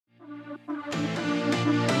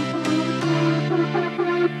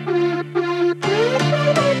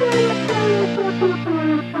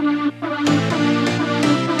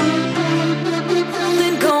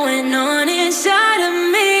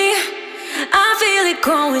it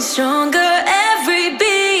growing stronger every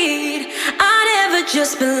beat. I never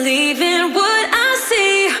just believe in what I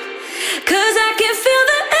see, 'cause I can feel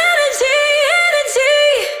the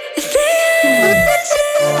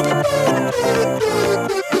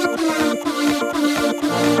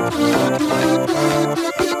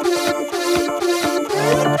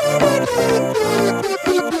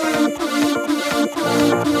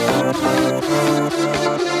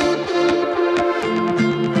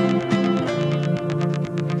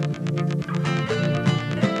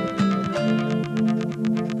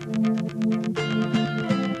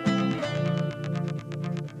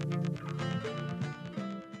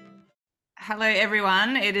Hello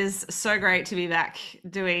everyone, it is so great to be back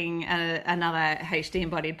doing another HD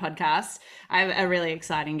Embodied podcast. I have a really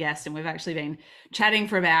exciting guest and we've actually been chatting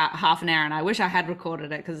for about half an hour, and I wish I had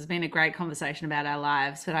recorded it because it's been a great conversation about our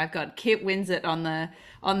lives. But I've got Kip Winsett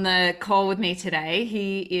on the call with me today.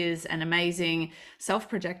 He is an amazing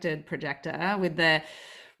self-projected projector with the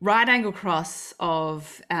right angle cross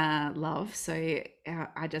of love. So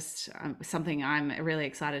something I'm really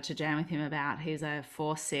excited to jam with him about. He's a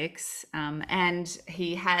 4/6 and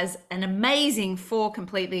he has an amazing 4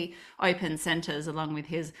 completely open centers along with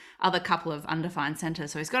his other couple of undefined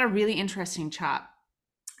centers. So he's got a really interesting chart.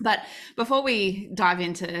 But before we dive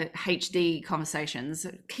into HD conversations,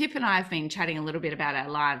 Kip and I have been chatting a little bit about our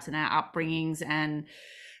lives and our upbringings and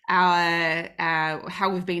our how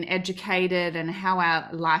we've been educated and how our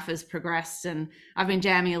life has progressed. And I've been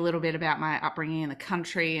jamming a little bit about my upbringing in the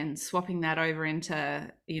country and swapping that over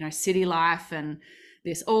into, city life and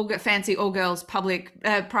this fancy all girls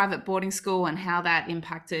private boarding school and how that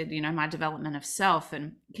impacted, my development of self.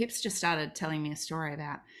 And Kip's just started telling me a story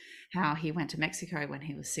about how he went to Mexico when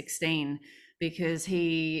he was 16 because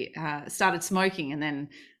he started smoking and then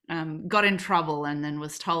got in trouble and then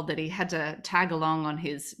was told that he had to tag along on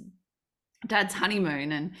his dad's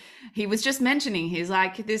honeymoon. And he was just mentioning, he's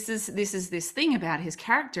like, this is this thing about his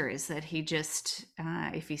character is that he just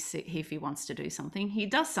if he wants to do something, he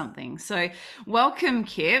does something. So welcome,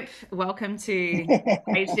 Kip. Welcome to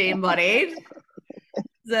HD Embodied.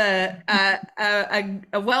 A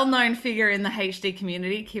well-known figure in the HD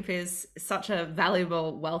community. Kip is such a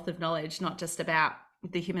valuable wealth of knowledge, not just about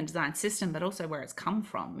the human design system, but also where it's come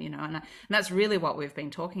from, and that's really what we've been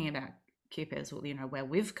talking about, Kip, is, where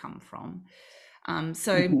we've come from. Tell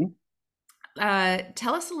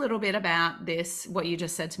us a little bit about this, what you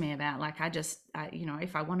just said to me about, like,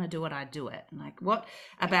 if I want to do it, I do it. Like, what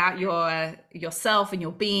about yourself and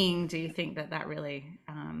your being do you think that really,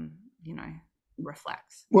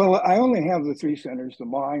 reflects? Well, I only have the 3 centers, the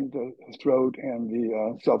mind, the throat, and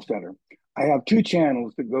the self-center. I have 2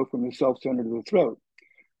 channels that go from the self-center to the throat.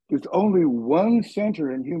 There's only one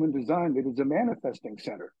center in human design that is a manifesting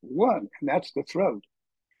center, one, and that's the throat.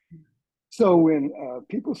 So when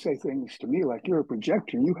people say things to me like, you're a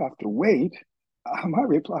projector, you have to wait, my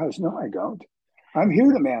reply is, no, I don't. I'm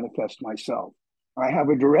here to manifest myself. I have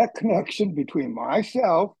a direct connection between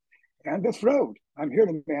myself and the throat. I'm here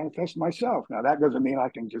to manifest myself. Now, that doesn't mean I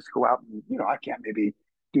can just go out and, I can't maybe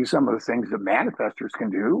do some of the things that manifestors can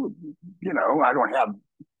do. I don't have,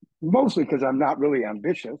 mostly because I'm not really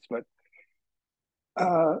ambitious, but,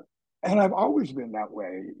 and I've always been that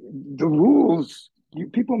way. The rules,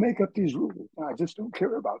 people make up these rules. I just don't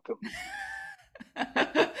care about them.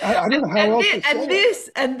 I don't know how else to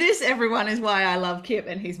say it. This, everyone, is why I love Kip,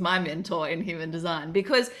 and he's my mentor in human design.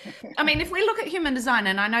 Because, if we look at human design,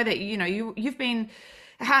 and I know that, you've been,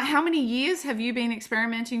 how many years have you been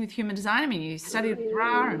experimenting with human design? You studied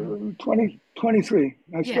RA and 23.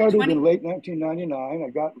 I started in late 1999. I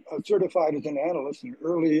got certified as an analyst in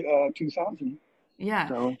early 2000. Yeah.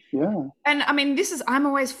 So, yeah. And I'm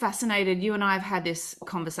always fascinated. You and I have had this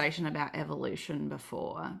conversation about evolution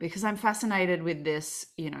before, because I'm fascinated with this,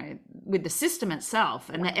 with the system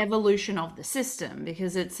itself and the evolution of the system,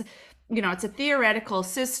 because it's, it's a theoretical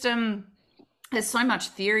system. There's so much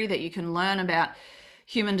theory that you can learn about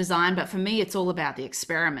human design, but for me, it's all about the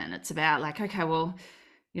experiment. It's about like, okay, well,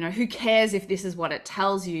 who cares if this is what it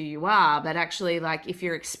tells you are, but actually, like, if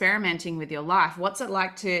you're experimenting with your life, what's it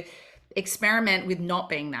like to experiment with not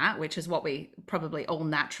being that, which is what we probably all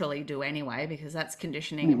naturally do anyway, because that's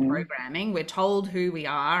conditioning and programming. We're told who we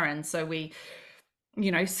are, and so we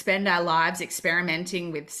spend our lives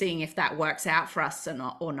experimenting with seeing if that works out for us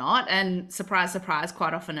or not. And surprise, surprise,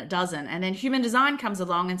 quite often it doesn't. And then human design comes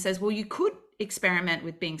along and says, well, you could experiment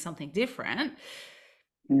with being something different.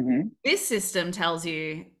 This system tells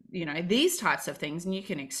you, these types of things, and you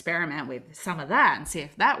can experiment with some of that and see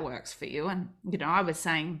if that works for you. And, I was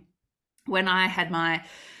saying, when I had my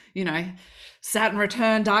you know, Saturn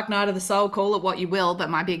return, dark night of the soul, call it what you will. But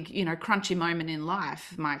my big, crunchy moment in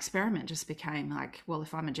life, my experiment just became like, well,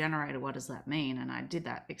 if I'm a generator, what does that mean? And I did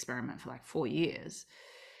that experiment for like 4 years.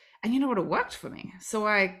 And you know what? It worked for me. So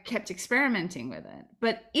I kept experimenting with it.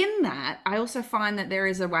 But in that, I also find that there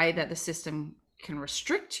is a way that the system can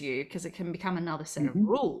restrict you because it can become another set of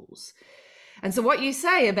rules. And so what you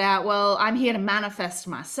say about, well, I'm here to manifest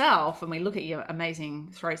myself, and we look at your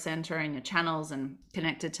amazing throat center and your channels and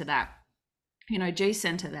connected to that, G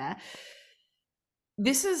center there.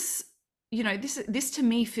 This is, this to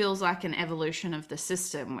me feels like an evolution of the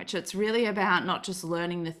system, which it's really about not just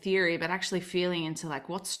learning the theory, but actually feeling into like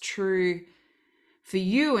what's true for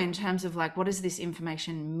you in terms of like, what does this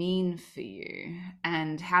information mean for you,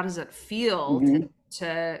 and how does it feel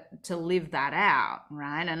to live that out,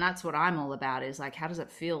 right? And that's what I'm all about, is like, how does it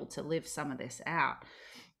feel to live some of this out?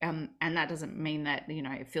 And that doesn't mean that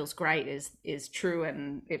it feels great is true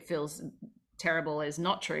and it feels terrible is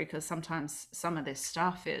not true, because sometimes some of this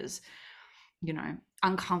stuff is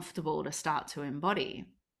uncomfortable to start to embody.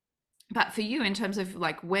 But for you, in terms of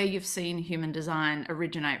like where you've seen human design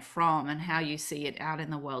originate from and how you see it out in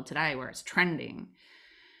the world today where it's trending,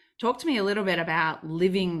 talk to me a little bit about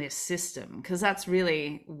living this system, because that's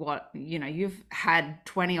really what, you've had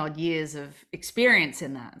 20 odd years of experience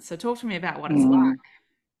in that. So talk to me about what it's like.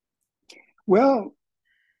 Well,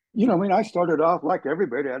 I started off like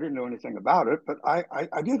everybody. I didn't know anything about it, but I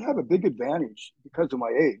did have a big advantage because of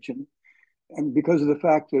my age and because of the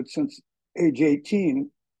fact that since age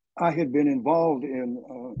 18, I had been involved in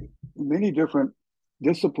many different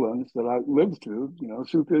disciplines that I lived through,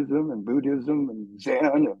 Sufism and Buddhism and Zen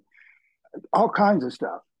and all kinds of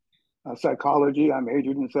stuff. Psychology, I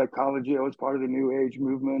majored in psychology. I was part of the New Age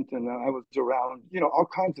movement, and I was around, all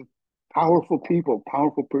kinds of powerful people,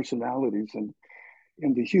 powerful personalities, and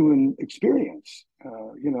in the human experience,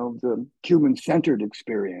 the human-centered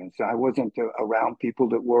experience. I wasn't around people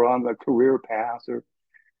that were on the career path or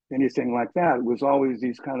anything like that. It was always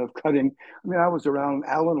these kind of cutting. I was around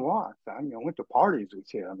Alan Watts. I went to parties with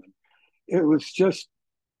him. And it was just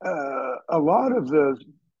a lot of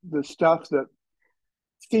the stuff that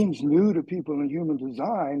seems new to people in human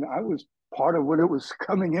design. I was part of when it was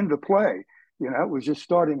coming into play. It was just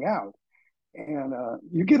starting out. And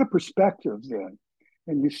you get a perspective then,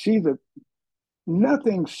 and you see that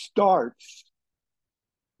nothing starts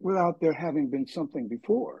without there having been something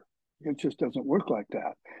before. It just doesn't work like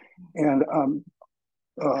that. And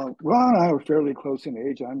Ron and I are fairly close in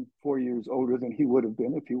age. I'm 4 years older than he would have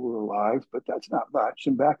been if he were alive, but that's not much.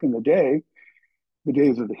 And back in the day, the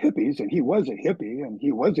days of the hippies, and he was a hippie and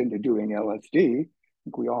he was into doing LSD. I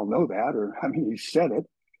think we all know that, or he said it.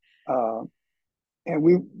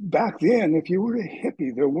 And back then, if you were a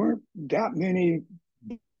hippie, there weren't that many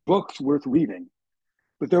books worth reading,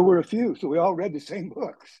 but there were a few. So we all read the same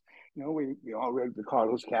books. We all read the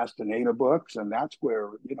Carlos Castaneda books, and that's where,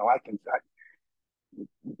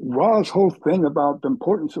 Ra's whole thing about the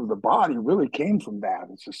importance of the body really came from that.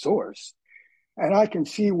 It's a source. And I can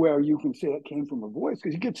see where you can say it came from a voice,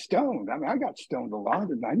 because you get stoned. I got stoned a lot,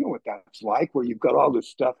 and I know what that's like, where you've got all this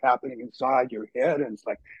stuff happening inside your head, and it's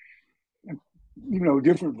like,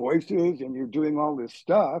 different voices, and you're doing all this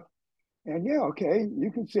stuff. And yeah, okay,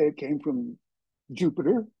 you can say it came from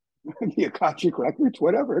Jupiter, the Akashic Records,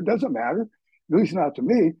 whatever. It doesn't matter, at least not to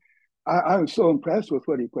me. I was so impressed with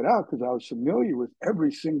what he put out because I was familiar with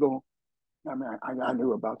every single. I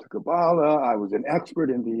knew about the Kabbalah. I was an expert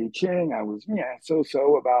in the I Ching. I was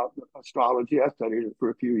so about astrology. I studied it for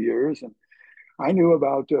a few years, and I knew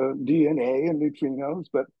about DNA and neutrinos,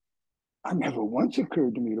 but it never once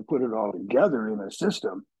occurred to me to put it all together in a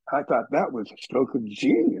system. I thought that was a stroke of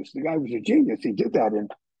genius. The guy was a genius. He did that in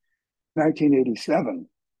 1987.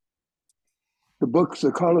 The books,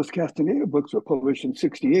 the Carlos Castaneda books, were published in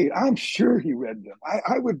 '68. I'm sure he read them.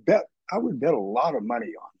 I would bet a lot of money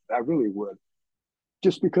on it. I really would,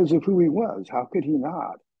 just because of who he was. How could he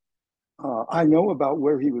not? I know about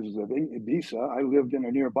where he was living, Ibiza. I lived in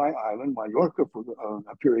a nearby island, Mallorca, for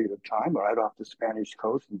a period of time, right off the Spanish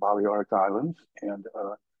coast and Balearic Islands. And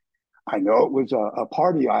I know it was a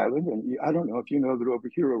party island. And I don't know if you know that over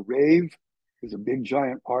here, a rave is a big,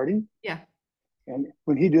 giant party. Yeah. And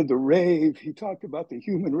when he did the rave, he talked about the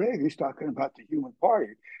human rave. He's talking about the human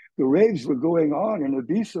party. The raves were going on in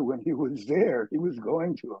Ibiza when he was there. He was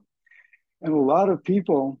going to them. And a lot of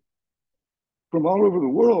people from all over the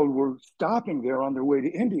world were stopping there on their way to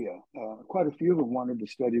India. Quite a few of them wanted to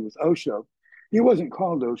study with Osho. He wasn't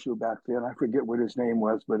called Osho back then. I forget what his name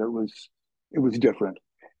was, but it was different.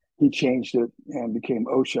 He changed it and became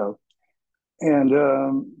Osho. And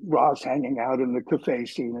Ra's hanging out in the cafe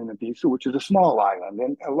scene in Ibiza, which is a small island.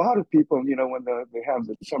 And a lot of people, you know, when they have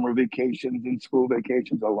the summer vacations and school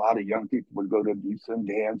vacations, a lot of young people would go to Ibiza and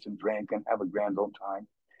dance and drink and have a grand old time.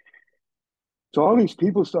 So all these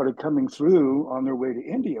people started coming through on their way to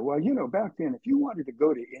India. Well, you know, back then, if you wanted to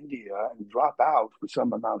go to India and drop out for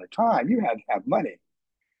some amount of time, you had to have money.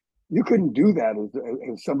 You couldn't do that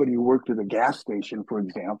as somebody who worked at a gas station, for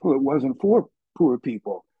example. It wasn't for poor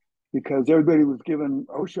people because everybody was given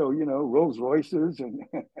Osho, you know, Rolls Royces and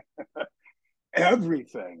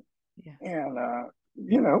everything. Yeah. And,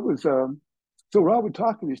 you know, it was, so Ra would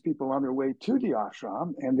talk to these people on their way to the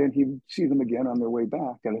ashram, and then he'd see them again on their way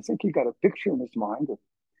back. And I think he got a picture in his mind of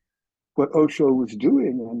what Osho was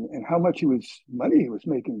doing and how much money he was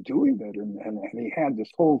making doing it. And he had this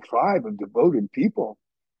whole tribe of devoted people.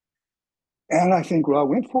 And I think Ra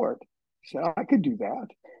went for it. He said, I could do that.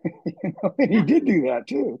 You know, and he did do that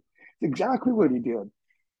too. It's exactly what he did.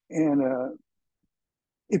 And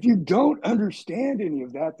if you don't understand any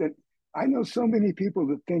of that, then I know so many people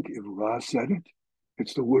that think if Ra said it,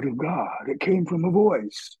 it's the word of God. It came from a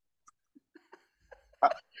voice.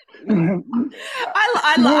 I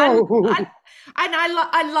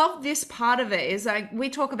love this part of it. Is like we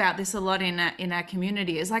talk about this a lot in our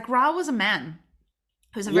community. Is like Ra was a man.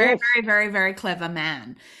 He was a very, very, very, very clever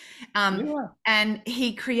man. And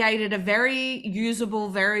he created a very usable,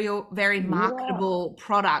 very, very marketable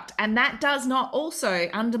product. And that does not also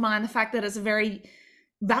undermine the fact that it's a very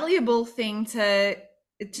valuable thing to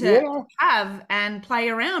have and play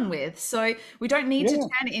around with. So we don't need to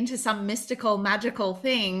turn it into some mystical, magical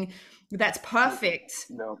thing that's perfect.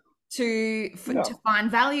 To find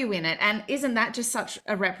value in it. And isn't that just such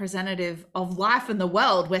a representative of life in the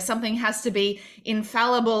world where something has to be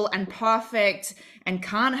infallible and perfect and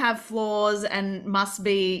can't have flaws and must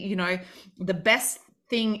be, you know, the best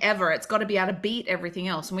thing ever. It's got to be able to beat everything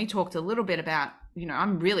else. And we talked a little bit about, you know,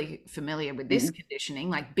 I'm really familiar with this conditioning,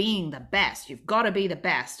 like being the best. You've got to be the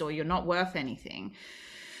best or you're not worth anything.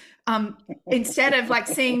 Instead of like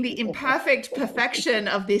seeing the imperfect perfection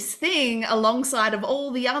of this thing alongside of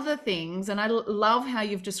all the other things. And I love how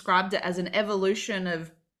you've described it as an evolution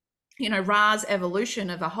of, you know, Ra's evolution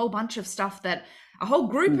of a whole bunch of stuff that a whole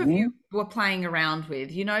group of you were playing around with,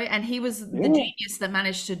 you know, and he was the genius that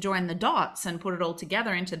managed to join the dots and put it all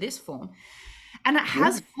together into this form. And it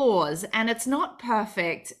has flaws and it's not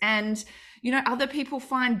perfect. And you know, other people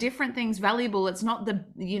find different things valuable. It's not the,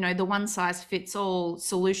 you know, the one size fits all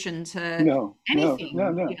solution to anything,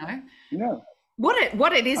 you know.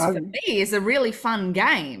 What it is for me is a really fun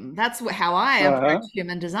game. That's how I approach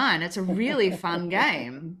human design. It's a really fun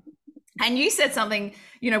game. And you said something,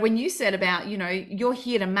 you know, when you said about, you know, you're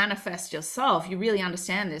here to manifest yourself, you really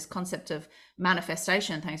understand this concept of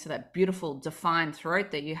manifestation, thanks to that beautiful defined throat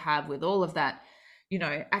that you have with all of that, you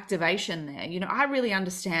know, activation there. You know, I really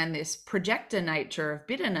understand this projector nature of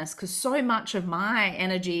bitterness because so much of my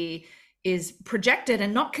energy is projected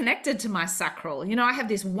and not connected to my sacral. You know, I have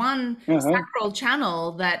this one sacral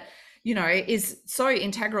channel that, you know, is so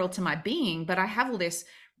integral to my being, but I have all this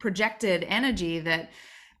projected energy that,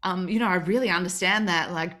 you know, I really understand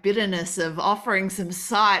that like bitterness of offering some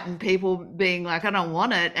sight and people being like, I don't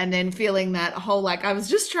want it. And then feeling that whole, like, I was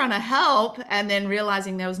just trying to help. And then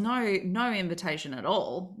realizing there was no invitation at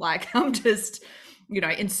all. Like I'm just, you know,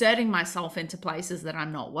 inserting myself into places that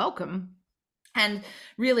I'm not welcome. And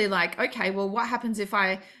really like, okay, well, what happens if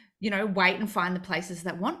I, you know, wait and find the places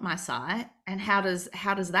that want my sight, and how does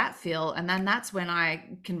that feel? And then that's when I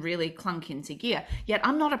can really clunk into gear. Yet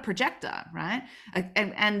I'm not a projector, right?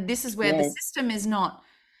 And this is where the system is not,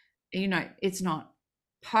 you know, it's not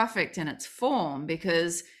perfect in its form,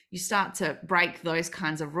 because you start to break those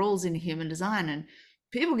kinds of rules in human design, and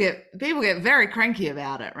people get very cranky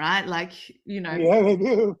about it, right? Like, you know, they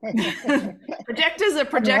do. projectors are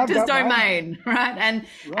projectors' domain, right?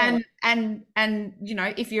 And you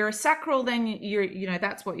know, if you're a sacral, then you know,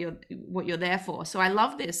 that's what you're there for. So I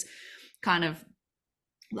love this kind of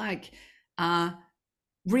like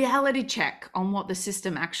reality check on what the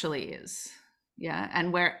system actually is. Yeah.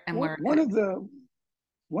 And where one of the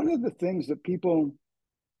things that people,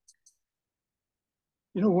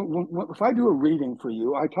 you know, if I do a reading for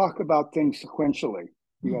you, I talk about things sequentially.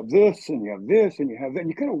 You have this, and you have this, and you have that. And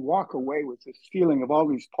you kind of walk away with this feeling of all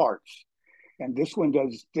these parts. And this one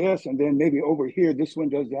does this, and then maybe over here, this one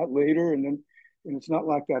does that later. And it's not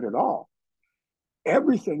like that at all.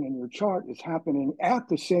 Everything in your chart is happening at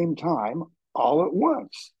the same time, all at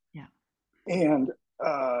once. Yeah. And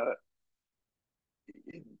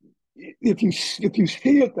if you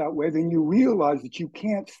see it that way, then you realize that you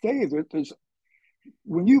can't stay there.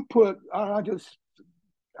 When you put, I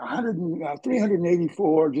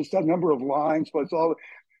 384, just a number of lines, plus all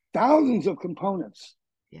thousands of components.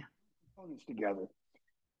 Yeah. Components together.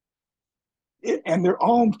 And they're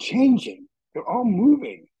all changing. They're all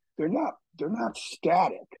moving. They're not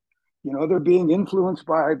static. You know, they're being influenced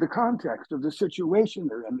by the context of the situation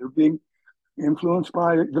they're in. They're being influenced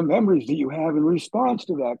by the memories that you have in response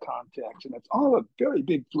to that context. And it's all a very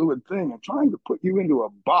big fluid thing. And trying to put you into a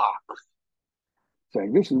box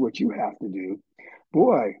saying, this is what you have to do.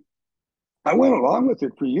 Boy, I went along with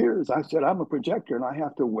it for years. I said, I'm a projector and I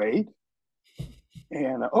have to wait.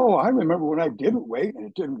 And I remember when I didn't wait and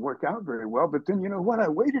it didn't work out very well. But then, you know what? I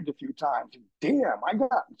waited a few times. And damn, I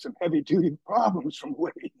got some heavy duty problems from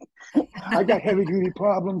waiting. I got heavy duty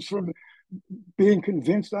problems from being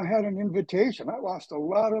convinced I had an invitation. I lost a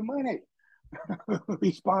lot of money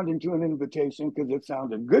responding to an invitation because it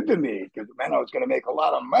sounded good to me, because it meant I was going to make a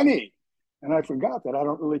lot of money. And I forgot that I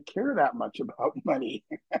don't really care that much about money.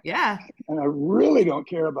 Yeah. And I really don't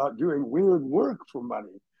care about doing weird work for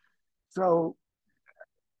money. So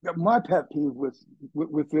my pet peeve with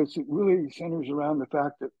this, it really centers around the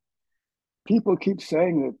fact that people keep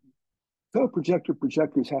saying that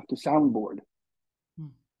projectors have to soundboard.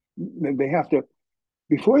 They have to,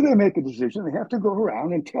 before they make a decision, they have to go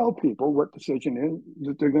around and tell people what decision is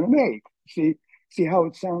that they're going to make. See how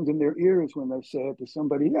it sounds in their ears when they say it to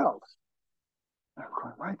somebody else. I'm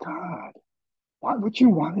going, my God, why would you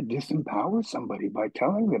want to disempower somebody by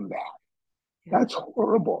telling them that? Yeah. That's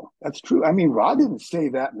horrible. That's true. I mean, Rod didn't say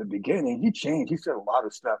that in the beginning. He changed. He said a lot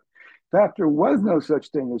of stuff. In fact, there was no such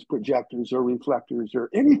thing as projectors or reflectors or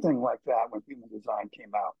anything like that when human design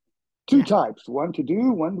came out. Two types, one to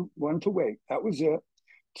do, one to wait. That was it.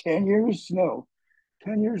 10 years later,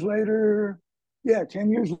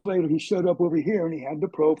 10 years later, he showed up over here and he had the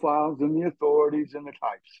profiles and the authorities and the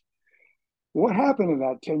types. What happened in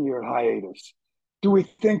that 10-year hiatus? Do we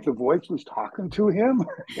think the voice was talking to him?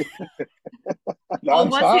 Or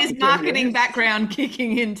was his marketing background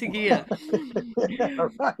kicking into gear?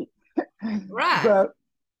 Right. But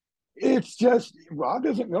it's just, Rod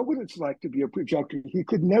doesn't know what it's like to be a projector. He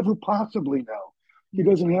could never possibly know. He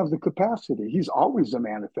doesn't have the capacity. He's always a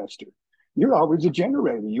manifester. You're always a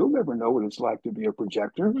generator. You'll never know what it's like to be a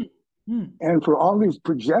projector. Mm-hmm. And for all these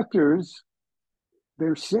projectors,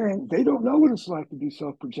 they're saying they don't know what it's like to be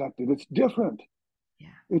self-projected. It's different. Yeah.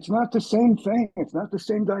 It's not the same thing. It's not the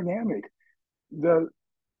same dynamic. The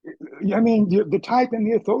type and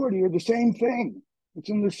the authority are the same thing. It's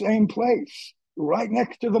in the same place, right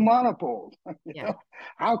next to the monopole. You know?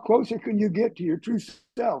 How closer can you get to your true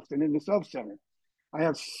self than in the self-center? I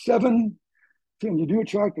have 7. Can you do a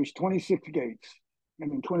chart? There's 26 gates. I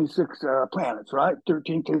mean, 26 planets, right?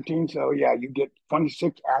 13. So yeah, you get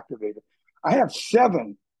 26 activated. I have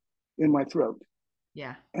 7 in my throat.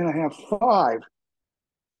 Yeah. And I have 5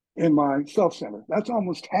 in my self-center. That's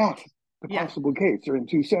almost half the possible gates are in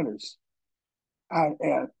 2 centers.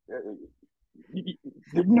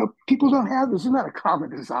 People don't have this. It's not a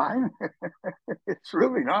common design. It's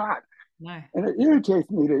really not. No. And it irritates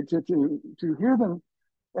me to hear them,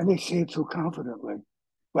 and they say it so confidently,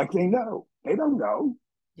 like they know. They don't know.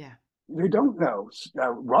 Yeah. They don't know.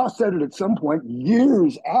 Ross said it at some point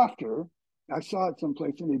years after. I saw it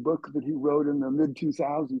someplace in a book that he wrote in the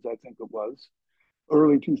mid-2000s, I think it was.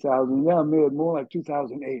 Early 2000s, more like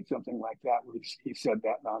 2008, something like that, where he said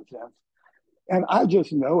that nonsense. And I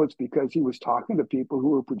just know it's because he was talking to people who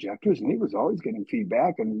were projectors, and he was always getting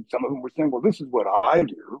feedback. And some of them were saying, well, this is what I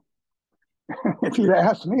do. If you'd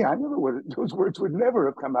asked me, I never would. Those words would never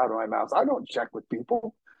have come out of my mouth. I don't check with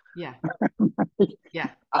people. Yeah. Yeah.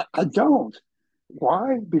 I don't.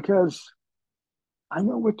 Why? Because I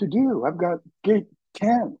know what to do. I've got gate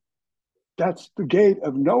 10. That's the gate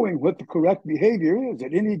of knowing what the correct behavior is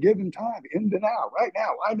at any given time, in the now, right now.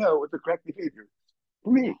 I know what the correct behavior is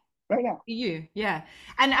for me right now. You, yeah.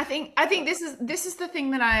 And I think this is the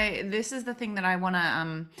thing that I want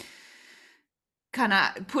to kind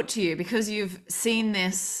of put to you, because you've seen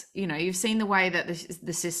this, you've seen the way that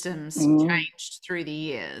the system's changed through the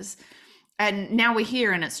years. And now we're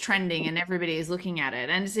here and it's trending and everybody is looking at it.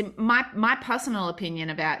 And my personal opinion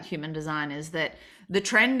about human design is that the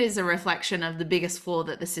trend is a reflection of the biggest flaw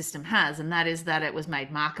that the system has, and that is that it was made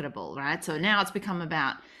marketable, right? So now it's become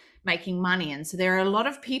about making money. And so there are a lot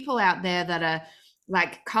of people out there that are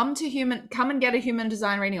like, come and get a human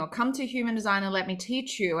design reading, or come to human design and let me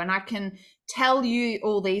teach you, and I can tell you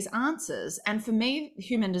all these answers. And for me,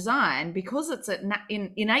 human design, because it's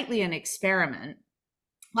innately an experiment,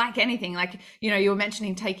 like anything, like, you were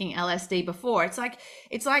mentioning taking LSD before. It's like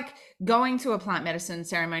going to a plant medicine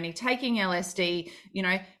ceremony, taking LSD,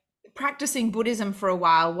 practicing Buddhism for a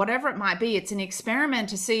while, whatever it might be, it's an experiment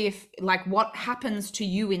to see if, like, what happens to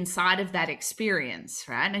you inside of that experience,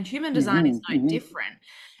 right? And human design is no different.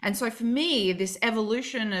 And so for me, this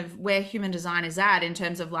evolution of where human design is at, in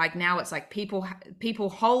terms of like, now it's like people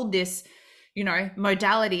hold this, you know,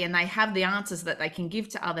 modality, and they have the answers that they can give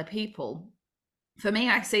to other people. For me,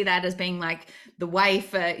 I see that as being like the way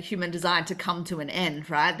for human design to come to an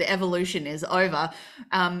end, right? The evolution is over,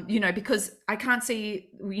 you know, because I can't see,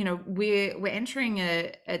 you know, we're entering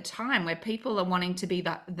a time where people are wanting to be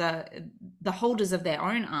the holders of their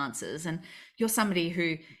own answers. And you're somebody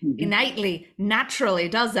who innately, naturally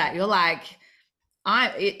does that. You're like,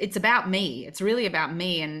 it's about me. It's really about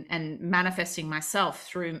me, and manifesting myself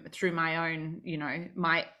through my own, you know,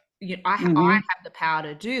 I have the power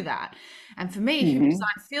to do that. And for me, human design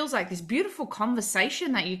feels like this beautiful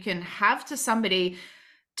conversation that you can have to somebody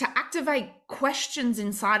to activate questions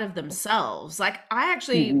inside of themselves. Like, I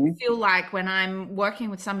actually feel like when I'm working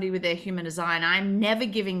with somebody with their human design, I'm never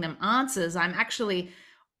giving them answers. I'm actually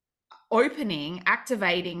opening,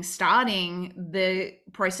 activating, starting the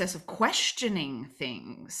process of questioning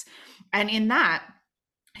things. And in that,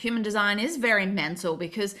 human design is very mental,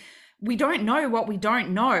 because we don't know what we don't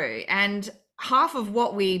know. And half of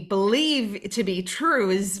what we believe to be true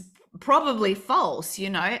is probably false, you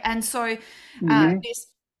know? And so this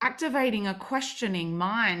activating a questioning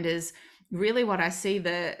mind is really what I see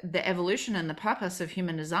the evolution and the purpose of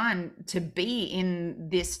human design to be in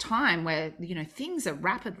this time where, you know, things are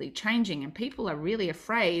rapidly changing and people are really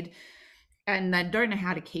afraid and they don't know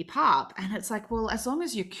how to keep up. And it's like, well, as long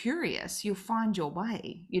as you're curious, you'll find your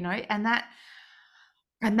way, you know? And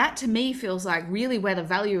that to me feels like really where the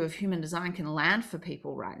value of human design can land for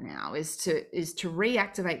people right now, is to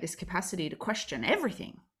reactivate this capacity to question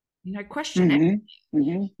everything, you know, question everything.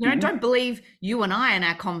 You know, don't believe you and I in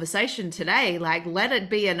our conversation today. Like, let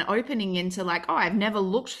it be an opening into like, oh, I've never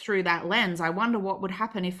looked through that lens. I wonder what would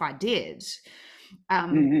happen if I did.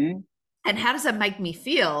 And how does that make me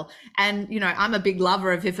feel? And, you know, I'm a big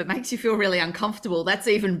lover of, if it makes you feel really uncomfortable, that's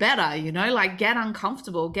even better, you know, like, get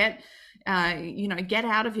uncomfortable, get, you know, get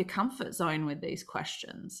out of your comfort zone with these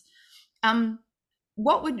questions.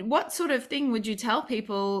 What sort of thing would you tell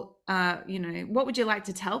people, you know, what would you like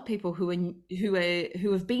to tell people who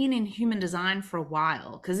have been in human design for a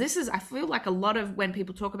while? Because this is, I feel like a lot of when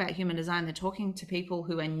people talk about human design, they're talking to people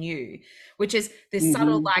who are new, which is this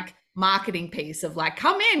subtle like marketing piece of like,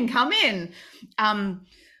 come in.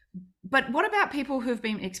 But what about people who've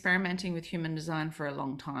been experimenting with human design for a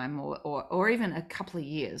long time, or even a couple of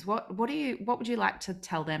years? What would you like to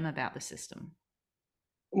tell them about the system?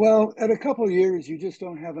 Well, at a couple of years, you just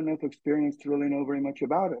don't have enough experience to really know very much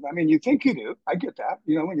about it. I mean, you think you do. I get that.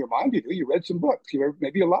 You know, in your mind, you do. You read some books. You read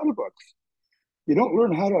maybe a lot of books. You don't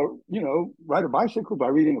learn how to, you know, ride a bicycle by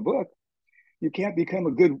reading a book. You can't become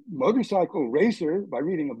a good motorcycle racer by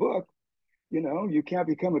reading a book. You know, you can't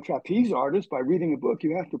become a trapeze artist by reading a book.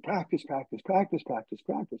 You have to practice. You have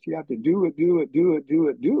to do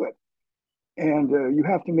it. And you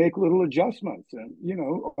have to make little adjustments, and, you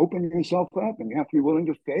know, open yourself up, and you have to be willing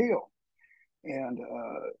to fail. And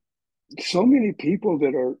so many people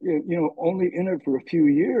that are, you know, only in it for a few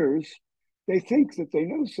years, they think that they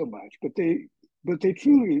know so much, but they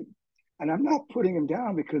truly, and I'm not putting them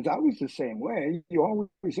down, because I was the same way. You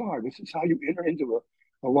always are. This is how you enter into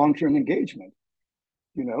a long-term engagement.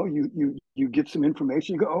 You know, you get some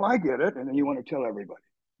information, you go, oh, I get it, and then you want to tell everybody.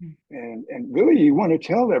 And really, you want to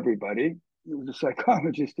tell everybody. It was a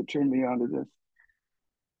psychologist that turned me on to this.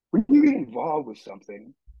 When you get involved with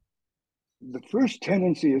something, the first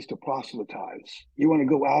tendency is to proselytize. You want to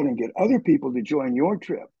go out and get other people to join your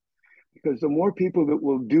trip, because the more people that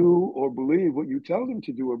will do or believe what you tell them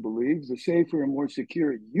to do or believe, the safer and more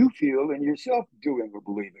secure you feel in yourself doing or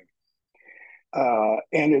believing.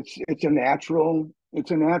 And it's a natural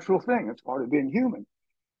thing. It's part of being human.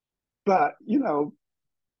 But, you know,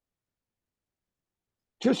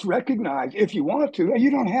 just recognize, if you want to,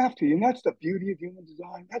 you don't have to. And that's the beauty of human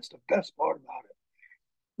design. That's the best part about it.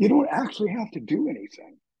 You don't actually have to do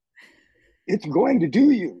anything. It's going to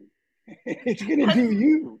do you. It's going to do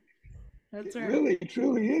you. That's It right. really,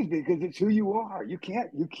 truly is, because it's who you are. You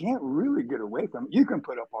can't really get away from it. You can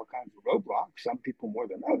put up all kinds of roadblocks, some people more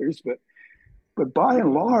than others, but by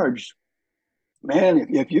and large, man,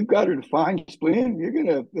 if you've got a defined spleen, you're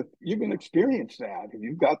gonna experience that. If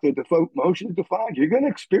you've got the default motion defined, you're gonna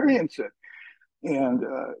experience it. And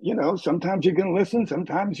you know, sometimes you're gonna listen,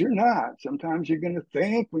 sometimes you're not. Sometimes you're gonna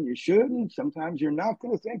think when you shouldn't. Sometimes you're not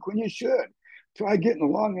gonna think when you should. Try getting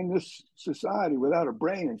along in this society without a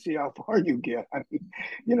brain and see how far you get. I mean,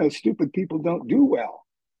 you know, stupid people don't do well.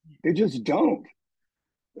 They just don't.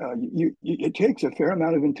 it takes a fair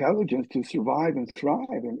amount of intelligence to survive and thrive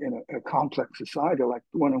in a complex society like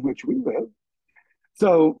the one in which we live.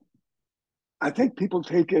 So I think people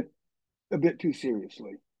take it a bit too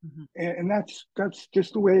seriously. Mm-hmm. And that's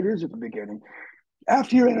just the way it is at the beginning.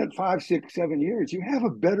 After you're in it 5, 6, 7 years, you have a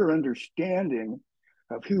better understanding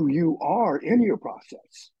of who you are in your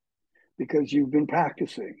process because you've been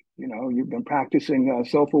practicing. You've been practicing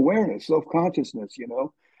self-awareness, self-consciousness.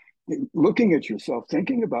 Looking at yourself,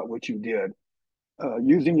 thinking about what you did,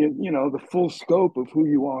 using it, the full scope of who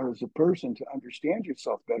you are as a person to understand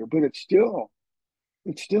yourself better. But it's still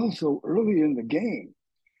so early in the game.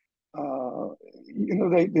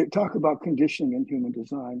 They talk about conditioning in human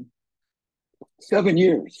design. 7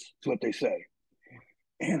 years is what they say.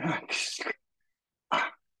 And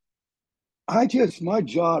my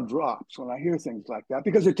jaw drops when I hear things like that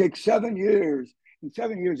because it takes 7 years. In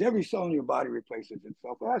 7 years, every cell in your body replaces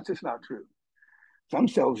itself. Well, that's just not true. Some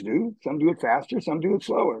cells do. Some do it faster. Some do it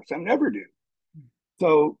slower. Some never do.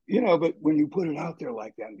 So, but when you put it out there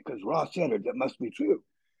like that, because Ross said it, that must be true.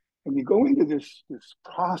 And you go into this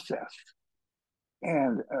process,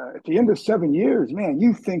 and at the end of 7 years, man,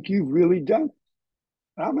 you think you've really done it.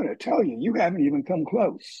 And I'm going to tell you, you haven't even come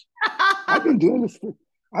close. I've been doing this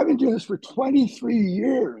for 23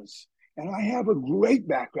 years, and I have a great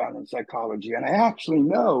background in psychology, and I actually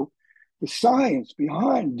know the science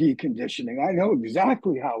behind deconditioning. I know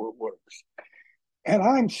exactly how it works, and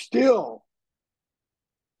I'm still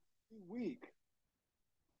weak,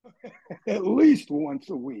 at least once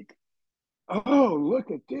a week. Oh,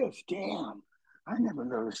 look at this! Damn, I never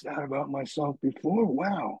noticed that about myself before.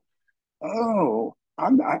 Wow. Oh, I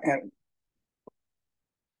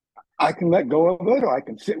can let go of it, or I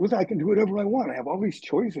can sit with it. I can do whatever I want. I have all these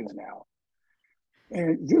choices now.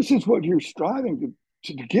 And this is what you're striving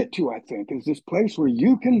to get to, I think, is this place where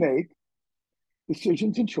you can make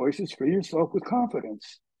decisions and choices for yourself with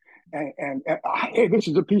confidence. And hey, this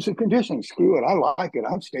is a piece of conditioning. Screw it. I like it.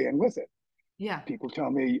 I'm staying with it. Yeah. People tell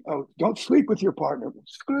me, oh, don't sleep with your partner.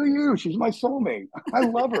 Screw you. She's my soulmate. I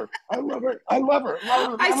love her. I love her. I love her.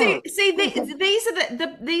 Love her. I Love her. see. These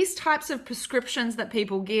are these types of prescriptions that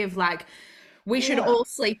people give, like we should Yeah. all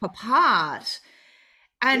sleep apart.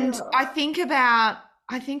 And Yeah. I think about,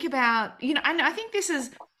 and I think this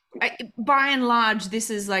is, by and large,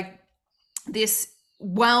 this is like this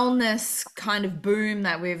wellness kind of boom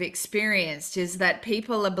that we've experienced, is that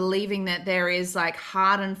people are believing that there is like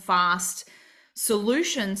hard and fast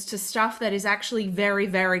solutions to stuff that is actually very,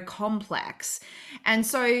 very complex. And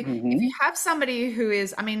so if Mm-hmm. you have somebody who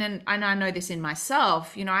is, I mean, and I know this in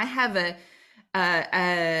myself, I have a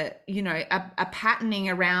patterning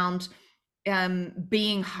around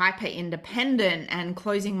being hyper independent and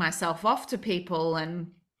closing myself off to people,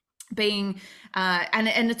 and being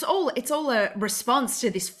and it's all a response to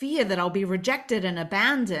this fear that I'll be rejected and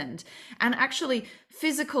abandoned. And actually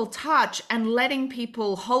physical touch and letting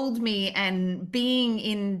people hold me and being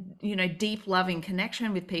in deep loving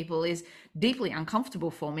connection with people is deeply uncomfortable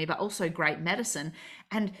for me, but also great medicine.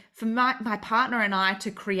 And for my partner and I to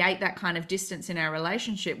create that kind of distance in our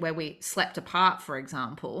relationship where we slept apart, for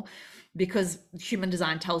example, because human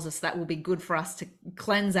design tells us that will be good for us to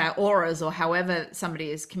cleanse our auras, or however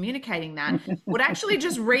somebody is communicating that, would actually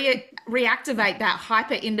just reactivate that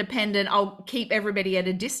hyper independent, I'll keep everybody at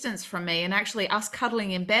a distance from me. And actually us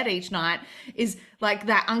cuddling in bed each night is like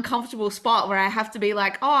that uncomfortable spot where I have to be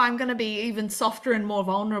like, oh, I'm going to be even softer and more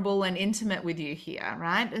vulnerable and intimate with you here,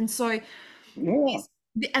 right? And so Yeah.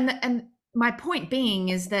 and my point being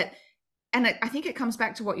is that, and I think it comes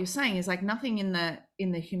back to what you're saying, is like nothing in the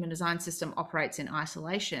human design system operates in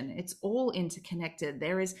isolation. It's all interconnected.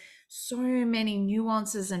 There is so many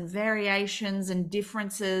nuances and variations and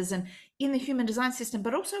differences, and in the human design system,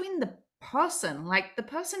 but also in the person. Like the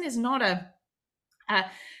person is not a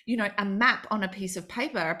map on a piece of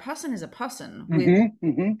paper. A person is a person with Mm-hmm.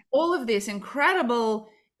 Mm-hmm. all of this incredible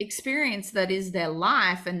experience that is their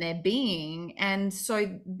life and their being. And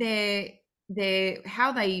so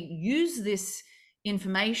how they use this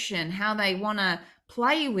information, how they want to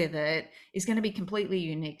play with it, is going to be completely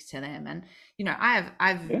unique to them. And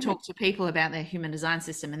I've talked to people about their human design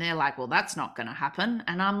system, and they're like, well, that's not going to happen.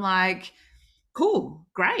 And I'm like, cool,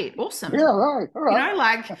 great, awesome. Yeah, right. All right.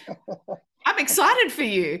 Like I'm excited for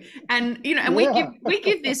you. And and we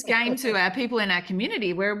give this game to our people in our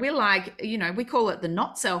community, where we're like, we call it the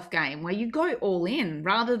not self game, where you go all in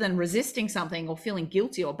rather than resisting something or feeling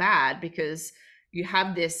guilty or bad because you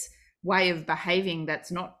have this way of behaving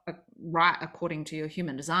that's not right according to your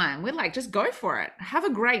human design. We're like, just go for it. Have a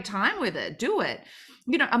great time with it. Do it.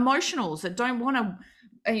 Emotionals that don't want to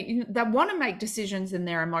that want to make decisions in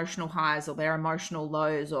their emotional highs or their emotional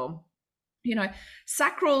lows, or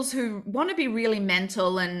sacrals who want to be really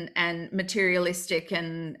mental and materialistic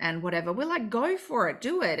and whatever. We're like, go for it,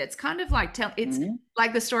 do it. It's kind of like it's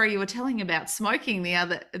like the story you were telling about smoking the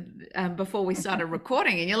other before we started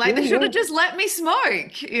recording, and you're like, they should have just let me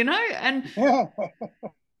smoke, and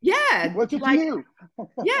yeah, what's it like, to you?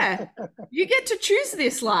 yeah, you get to choose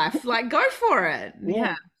this life, like, go for it.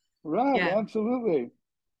 Yeah, Right, yeah, absolutely.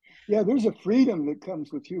 Yeah, there's a freedom that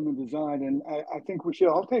comes with human design, and I think we should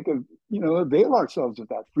all avail ourselves of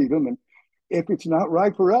that freedom. And if it's not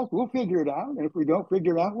right for us, we'll figure it out. And if we don't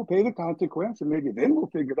figure it out, we'll pay the consequence, and maybe then we'll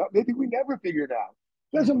figure it out. Maybe we never figure it out.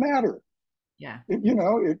 Doesn't matter. yeah.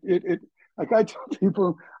 Like I tell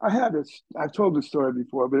people, I've told this story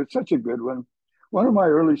before, but it's such a good one. One of my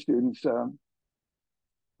early students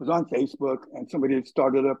was on Facebook, and somebody had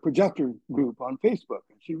started a projector group on Facebook,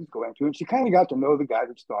 and she was going to, and she kind of got to know the guy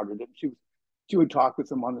that started it. She would talk with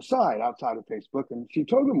him on the side outside of Facebook, and she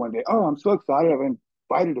told him one day, "Oh, I'm so excited! I've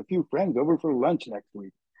invited a few friends over for lunch next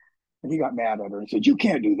week." And he got mad at her and said, "You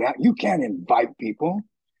can't do that. You can't invite people."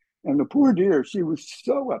 And the poor dear, she was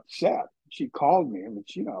so upset. She called me, and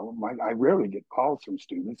I rarely get calls from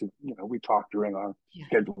students. We talk during our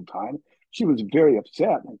scheduled time. She was very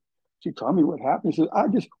upset, and she told me what happened. She said,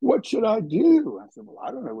 what should I do? I said, well,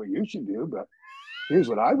 I don't know what you should do, but here's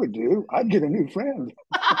what I would do. I'd get a new friend.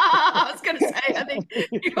 I was going to say, I think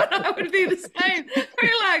you and I would be the same.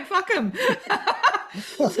 We're like, fuck him.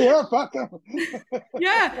 Yeah, fuck him.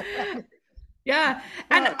 Yeah. Yeah.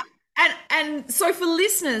 And so for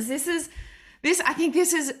listeners, I think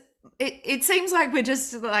this is, it seems like we're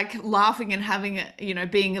just like laughing and having,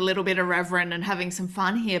 being a little bit irreverent and having some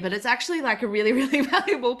fun here, but it's actually like a really, really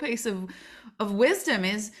valuable piece of wisdom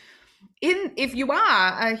is if you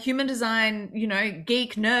are a human design,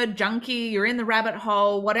 geek, nerd, junkie, you're in the rabbit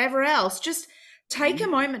hole, whatever else, just take a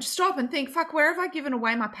moment to stop and think, fuck, where have I given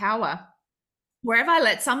away my power? Where have I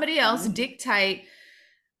let somebody else dictate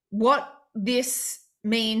what this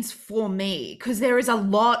means for me? Because there is a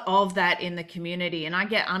lot of that in the community, and I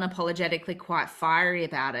get unapologetically quite fiery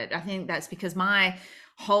about it. I think that's because my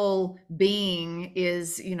whole being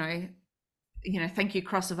is, thank you,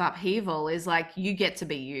 cross of upheaval, is like, you get to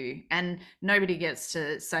be you, and nobody gets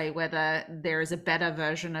to say whether there is a better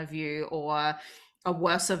version of you or a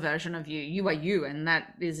worse version of you. You are you, and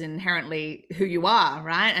that is inherently who you are,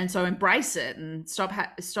 right? And so embrace it and stop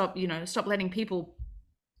letting people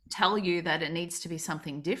tell you that it needs to be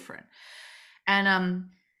something different. And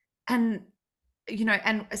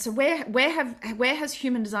so where has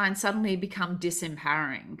human design suddenly become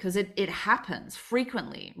disempowering? Because it happens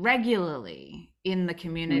frequently, regularly in the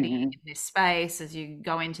community, in this space, as you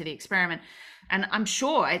go into the experiment. And I'm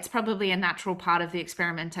sure it's probably a natural part of the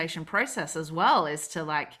experimentation process as well, is to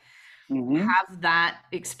like have that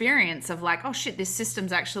experience of like, oh shit, this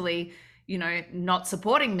system's actually not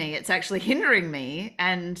supporting me, it's actually hindering me,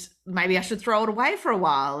 and maybe I should throw it away for a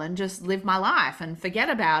while and just live my life and forget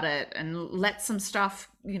about it and let some stuff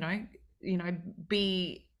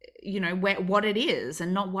be what it is,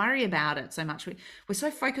 and not worry about it so much. We're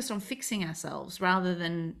so focused on fixing ourselves rather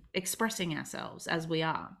than expressing ourselves as we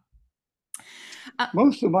are.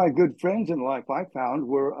 Most of my good friends in life, I found,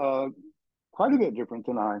 were quite a bit different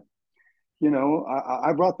than I.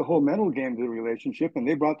 I brought the whole mental game to the relationship, and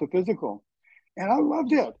they brought the physical, and I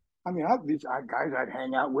loved it. I mean, these guys I'd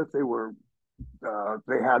hang out with, they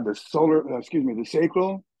had the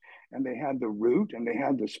sacral, and they had the root, and they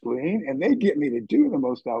had the spleen, and they'd get me to do the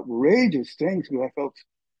most outrageous things because I felt,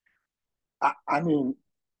 I mean,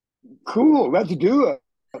 cool, let's do it.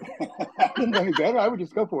 I didn't know any better. I would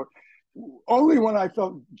just go for it. Only when I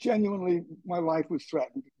felt genuinely my life was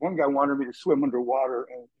threatened. One guy wanted me to swim underwater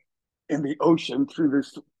and in the ocean through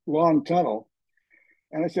this long tunnel.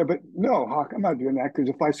 And I said, but no, Hawk, I'm not doing that, because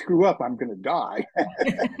if I screw up, I'm going to die.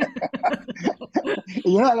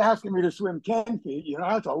 You're not asking me to swim 10 feet.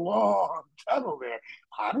 That's a long tunnel there.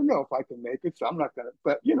 I don't know if I can make it, so I'm not going to.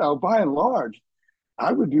 But, by and large,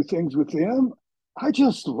 I would do things with him. I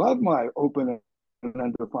just love my open and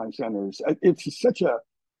undefined centers. I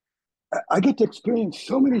get to experience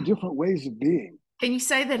so many different ways of being. Can you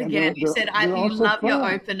say that again? You said you love your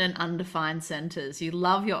open and undefined centers. You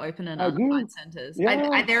love your open and undefined centers. Yeah,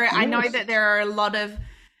 I know that there are a lot of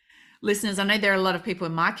listeners. I know there are a lot of people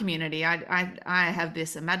in my community. I have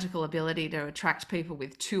this magical ability to attract people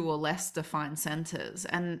with 2 or less defined centers,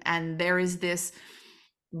 and there is this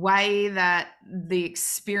way that the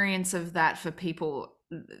experience of that for people,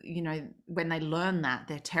 when they learn that,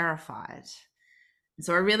 they're terrified.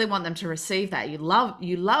 So I really want them to receive that. You love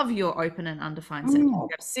your open and undefined centers. You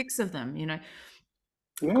have 6 of them,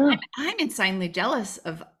 Yeah. I'm insanely jealous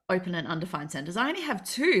of open and undefined centers. I only have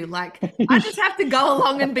two. Like, I just have to go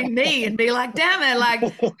along and be me and be like, damn it, like,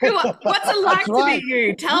 what's it That's like to be right.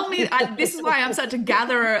 you? Tell me. This is why I'm such a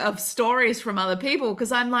gatherer of stories from other people,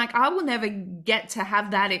 because I'm like, I will never get to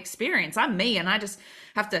have that experience. I'm me, and I just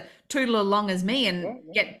have to tootle along as me and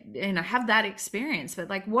Yeah, yeah. get, have that experience. But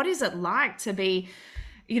like, what is it like to be,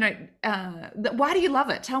 why do you love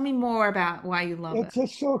it? Tell me more about why you love it. It's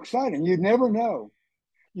just so exciting. You never know.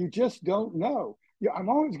 You just don't know. Yeah, I'm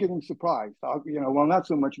always getting surprised. Well, not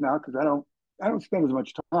so much now because I don't spend as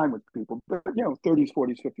much time with people. But 30s,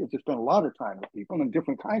 40s, 50s, I spend a lot of time with people and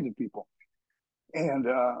different kinds of people. And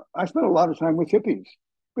I spent a lot of time with hippies.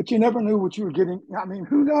 But you never knew what you were getting. I mean,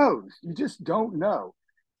 who knows? You just don't know.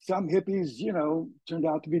 Some hippies, turned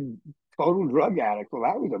out to be total drug addicts. Well,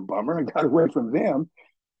 that was a bummer. I got away from them.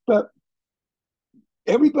 But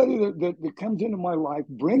everybody that comes into my life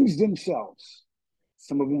brings themselves.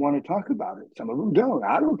 Some of them want to talk about it. Some of them don't.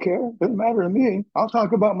 I don't care. It doesn't matter to me. I'll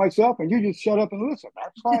talk about myself and you just shut up and listen.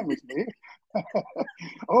 That's fine with me.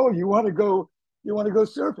 Oh, you want to go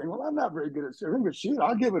surfing? Well, I'm not very good at surfing, but shoot,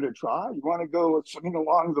 I'll give it a try. You want to go swimming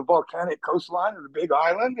along the volcanic coastline of the big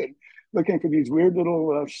island and looking for these weird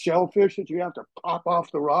little shellfish that you have to pop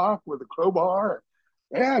off the rock with a crowbar?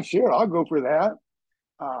 Yeah, sure, I'll go for that.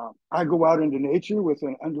 I go out into nature with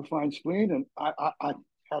an undefined spleen, and I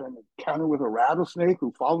had an encounter with a rattlesnake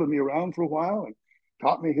who followed me around for a while and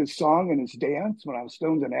taught me his song and his dance when I was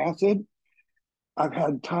stoned in acid. I've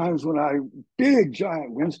had times when big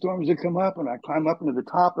giant windstorms that come up and I climb up into the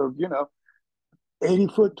top of,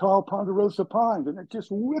 80-foot tall Ponderosa Pines and it's just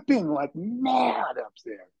whipping like mad up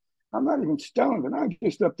there. I'm not even stoned and I'm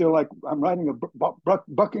just up there like I'm riding a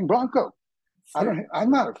bucking bronco. So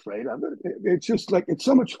I'm not afraid of it. It's just like, it's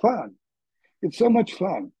so much fun. It's so much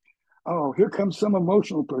fun. Oh, here comes some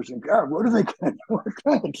emotional person. God, what are they going to do? What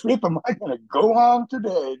kind of trip am I going to go on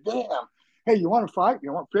today? Damn. Hey, you want to fight?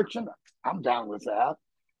 You want friction? I'm down with that.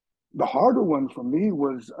 The harder one for me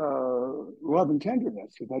was love and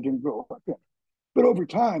tenderness because I didn't grow up in. But over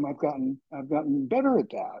time, I've gotten better at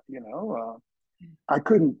that. I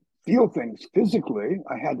couldn't feel things physically.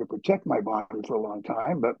 I had to protect my body for a long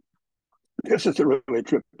time. But this is a really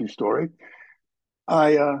trippy story.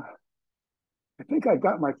 I I think I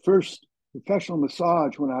got my first professional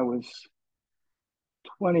massage when I was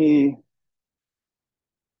 20,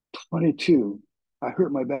 22. I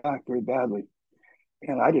hurt my back very badly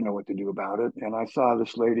and I didn't know what to do about it. And I saw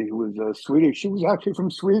this lady who was Swedish. She was actually from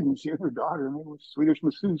Sweden. She and her daughter, and they were Swedish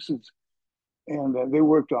masseuses. And they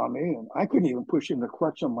worked on me, and I couldn't even push in the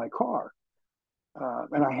clutch on my car.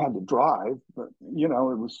 And I had to drive, but it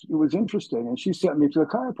was interesting. And she sent me to a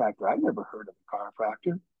chiropractor. I'd never heard of a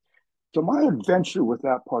chiropractor. So my adventure with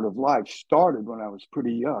that part of life started when I was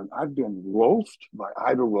pretty young. I've been rolfed by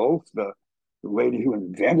Ida Rolf, the lady who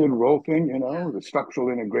invented rolfing, the structural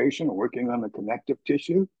integration, working on the connective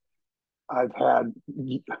tissue. I've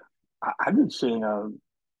been seeing a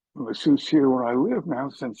masseuse here where I live now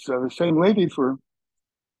since the same lady for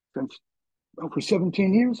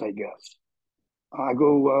 17 years, I guess. I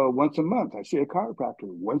go once a month. I see a chiropractor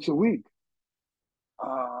once a week.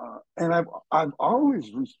 And I've always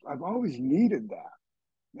needed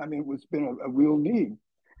that. I mean, it's been a real need.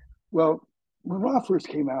 Well, when Ra first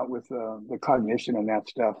came out with the cognition and that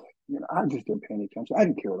stuff, I just didn't pay any attention. I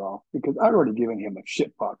didn't care at all because I'd already given him a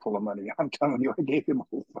shit pot full of money. I'm telling you, I gave him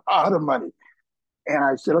a lot of money. And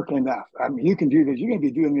I said, okay, now, I mean, you can do this. You're going to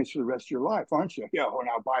be doing this for the rest of your life, aren't you? Yeah, well,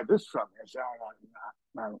 now buy this from me. I said,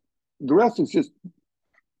 no. The rest is just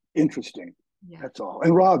interesting. yeah. That's all.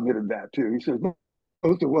 And Rob admitted that too. He says,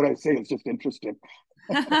 most of what I say is just interesting.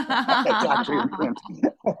 It's actually in print.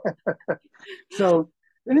 So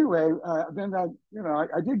anyway, then I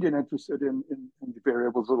did get interested in the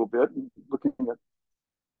variables a little bit and looking at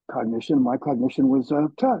cognition. My cognition was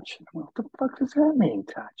touch. What the fuck does that mean,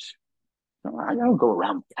 touch? I don't go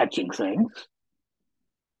around touching things.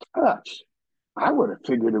 Touch. I would have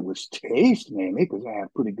figured it was taste, maybe, because I have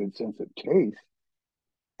a pretty good sense of taste.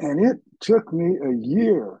 And it took me a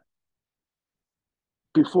year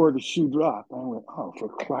before the shoe dropped. I went, oh, for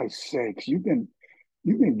Christ's sakes, you've been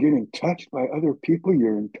getting touched by other people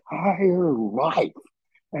your entire life,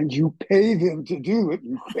 and you pay them to do it.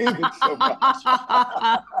 You crave it so much.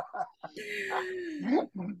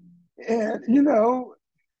 And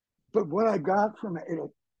but what I got from it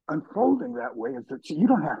unfolding that way is that you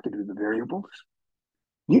don't have to do the variables.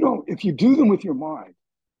 You don't. If you do them with your mind,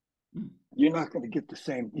 you're not going to get the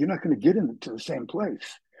same. You're not going to get into the same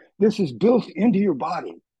place. This is built into your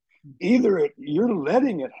body. Either you're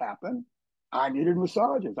letting it happen, I needed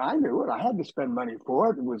massages. I knew it. I had to spend money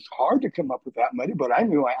for it. It was hard to come up with that money, but I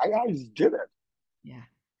knew I just did it. Yeah.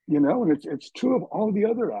 And it's true of all the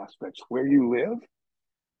other aspects. Where you live,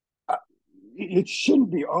 uh, it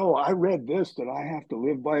shouldn't be, oh, I read this that I have to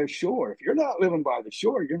live by a shore. If you're not living by the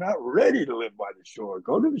shore, you're not ready to live by the shore.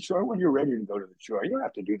 Go to the shore when you're ready to go to the shore. You don't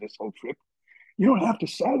have to do this whole trip. You don't have to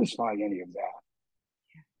satisfy any of that.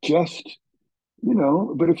 Just,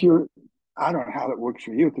 but if you're, I don't know how that works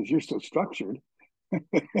for you because you're so structured.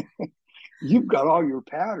 You've got all your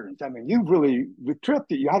patterns. I mean, the trip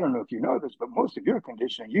that I don't know if you know this, but most of your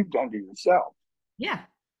conditioning you've done to yourself. Yeah.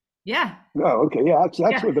 Yeah. Oh, okay. Yeah. That's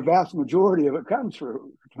Yeah. where the vast majority of it comes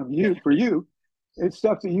from you, for you. It's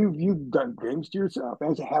stuff that you've done things to yourself,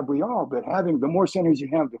 as have we all. But the more centers you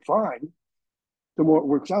have defined, the more it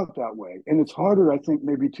works out that way. And it's harder, I think,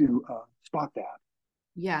 maybe to spot that.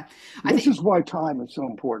 Yeah. This is why time is so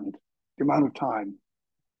important. The amount of time,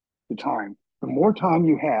 the more time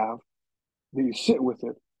you have, that you sit with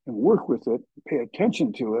it and work with it, pay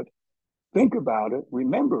attention to it, think about it,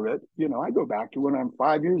 remember it. I go back to when I'm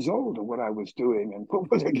 5 years old and what I was doing and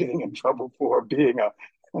what was I getting in trouble for being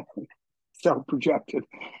a self-projected.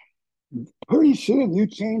 Pretty soon you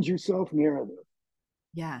change your self-narrative.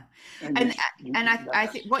 Yeah. And I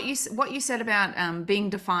think what you said about being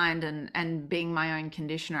defined and being my own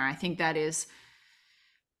conditioner, I think that is,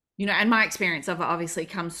 and my experience of it obviously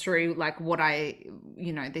comes through like what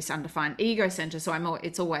this undefined ego center. So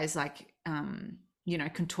it's always like,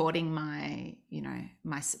 contorting my,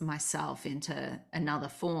 myself into another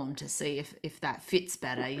form to see if that fits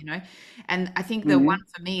better, and I think the one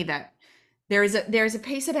for me that there is a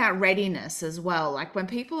piece about readiness as well. Like when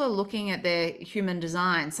people are looking at their human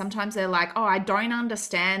design, sometimes they're like, oh, I don't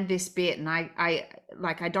understand this bit. And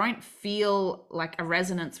I don't feel like a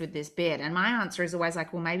resonance with this bit. And my answer is always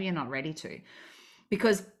like, well, maybe you're not ready to,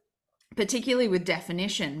 because particularly with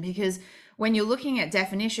definition, because when you're looking at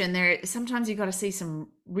definition, sometimes you've got to see some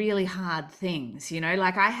really hard things,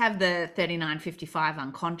 like I have the 3955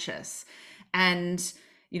 unconscious, and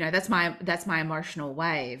that's my emotional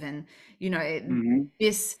wave. And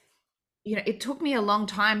it took me a long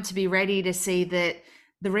time to be ready to see that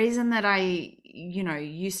the reason that I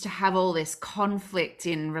used to have all this conflict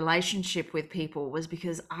in relationship with people was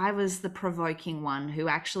because I was the provoking one who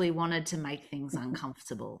actually wanted to make things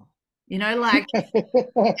uncomfortable. Like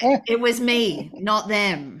it was me, not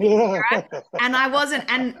them. Right? And I wasn't,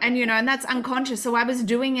 and and that's unconscious. So I was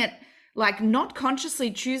doing it like not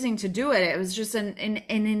consciously choosing to do it. It was just an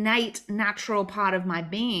innate, natural part of my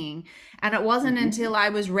being. And it wasn't until I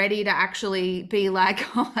was ready to actually be like,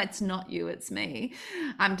 oh, it's not you, it's me.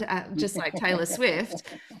 I'm just like Taylor Swift.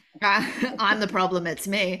 I'm the problem, it's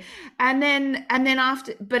me. And then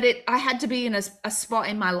after, but I had to be in a spot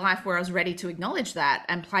in my life where I was ready to acknowledge that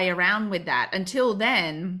and play around with that. Until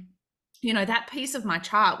then, that piece of my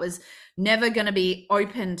chart was never going to be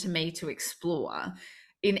open to me to explore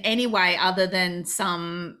in any way other than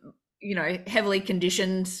some, heavily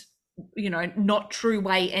conditioned, not true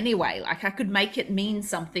way anyway. Like I could make it mean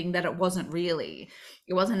something that it wasn't really.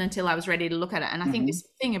 It wasn't until I was ready to look at it. And I think this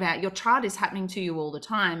thing about your chart is happening to you all the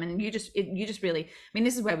time. And you just really, I mean,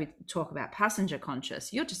 this is where we talk about passenger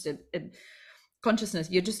conscious. You're just a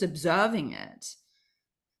consciousness. You're just observing it.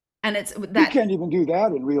 And it's that. You can't even do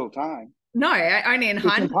that in real time. No, only in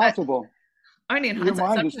hindsight. It's impossible. Only in hindsight.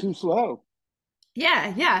 Your mind is too slow.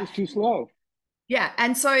 Yeah. It's too slow. Yeah.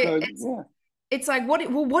 And so it's like, what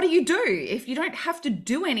do you do if you don't have to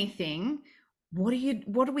do anything? What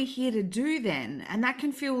are we here to do then? And that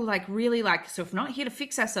can feel like really like, so if we're not here to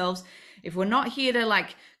fix ourselves, if we're not here to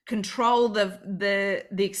like control the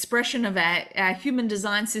expression of our human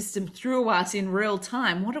design system through us in real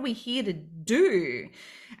time, what are we here to do?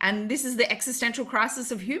 And this is the existential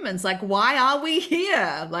crisis of humans. Like, why are we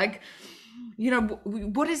here? Like,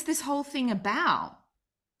 what is this whole thing about?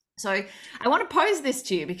 So I want to pose this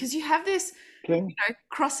to you because you have this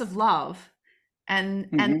cross of love and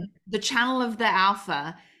the channel of the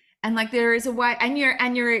alpha, and like there is a way, and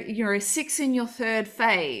you're a 6 in your 3rd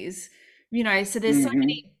phase, so there's so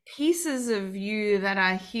many pieces of you that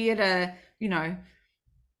are here to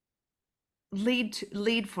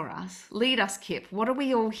lead for us. Lead us, Kip. What are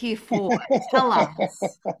we all here for? Tell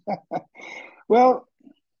us. Well,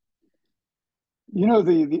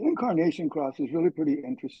 the incarnation cross is really pretty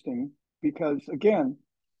interesting because, again,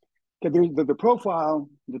 the profile,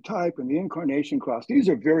 the type, and the incarnation cross, these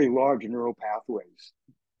are very large neural pathways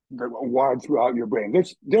that are wide throughout your brain.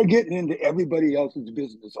 They're getting into everybody else's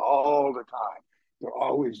business all the time. They're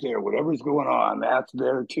always there. Whatever's going on, that's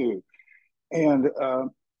there too. And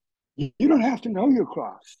you don't have to know your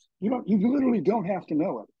cross. You literally don't have to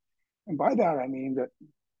know it. And by that, I mean that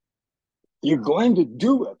you're going to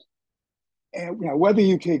do it. And whether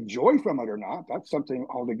you take joy from it or not, that's something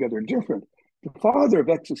altogether different. The father of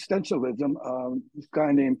existentialism, this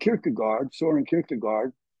guy named Kierkegaard, Soren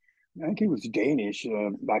Kierkegaard, I think he was Danish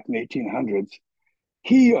back in the 1800s.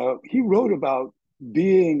 He wrote about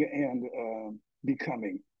being and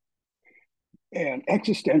becoming. And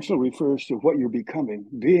existential refers to what you're becoming.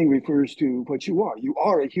 Being refers to what you are. You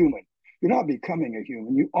are a human. You're not becoming a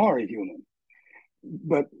human. You are a human.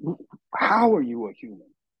 But how are you a human?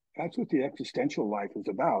 That's what the existential life is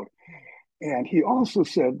about. And he also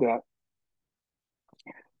said that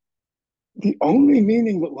the only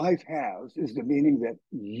meaning that life has is the meaning that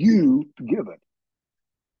you give it.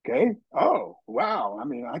 Okay. Oh, wow. I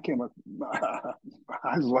mean, I came up,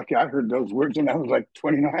 I was lucky I heard those words when I was like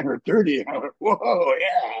 29 or 30. And I went, whoa,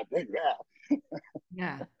 yeah, take that.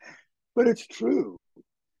 Yeah. But it's true.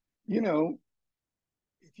 You know,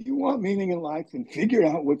 if you want meaning in life, then figure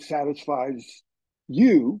out what satisfies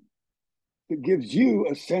you, that gives you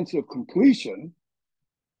a sense of completion.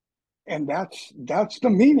 And that's the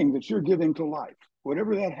meaning that you're giving to life,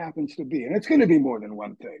 whatever that happens to be. And it's going to be more than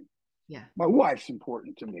one thing. Yeah. My wife's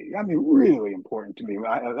important to me. I mean, really important to me.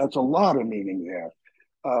 That's a lot of meaning there.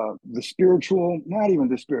 The spiritual, not even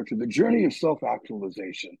the spiritual, the journey of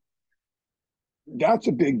self-actualization. That's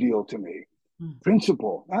a big deal to me. Mm.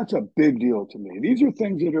 Principle, that's a big deal to me. These are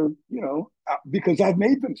things that are, because I've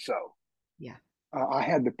made them so. Yeah. I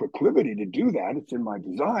had the proclivity to do that. It's in my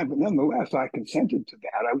design, but nonetheless, I consented to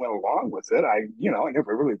that. I went along with it. I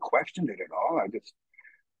never really questioned it at all.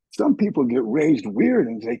 Some people get raised weird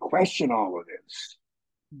and they question all of this,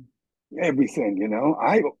 everything,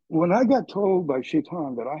 when I got told by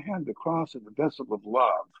Shaitan that I had the cross of the vessel of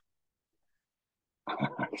love,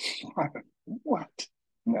 what?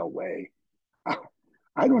 No way.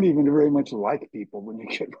 I don't even very much like people when you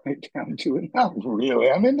get right down to it. Not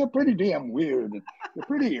really. I mean, they're pretty damn weird. They're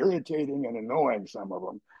pretty irritating and annoying, some of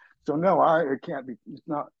them. So no, it can't be. It's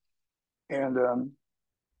not. And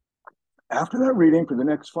after that reading, for the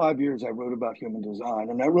next 5 years, I wrote about human design,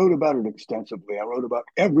 and I wrote about it extensively. I wrote about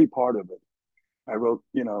every part of it. I wrote,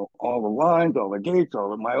 all the lines, all the gates,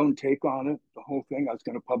 all of my own take on it, the whole thing. I was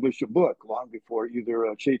going to publish a book long before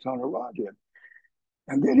either Shaitan or Ra did.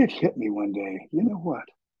 And then it hit me one day. You know what?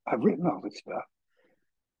 I've written all this stuff.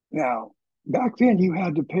 Now, back then you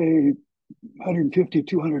had to pay $150,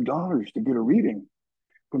 $200 to get a reading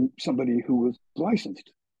from somebody who was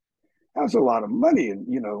licensed. That was a lot of money in,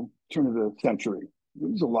 turn of the century. It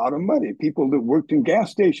was a lot of money. People that worked in gas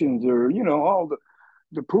stations or, all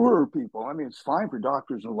the poorer people. I mean, it's fine for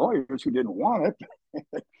doctors and lawyers who didn't want it.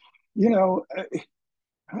 you know,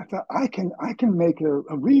 I thought I can make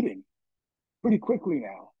a reading pretty quickly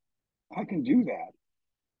now. I can do that.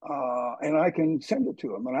 And I can send it to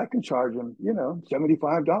them and I can charge them,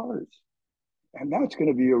 $75. And that's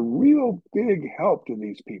going to be a real big help to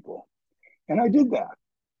these people. And I did that.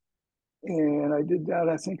 And I did that.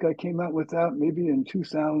 I think I came out with that maybe in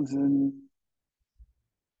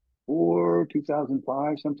 2004,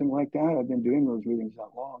 2005, something like that. I've been doing those readings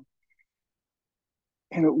that long.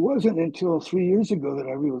 And it wasn't until 3 years ago that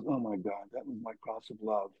I realized, oh my God, that was my cross of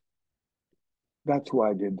love. That's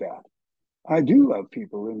why I did that. I do love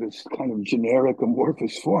people in this kind of generic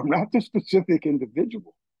amorphous form, not the specific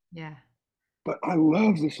individual. Yeah. But I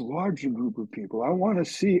love this larger group of people. I want to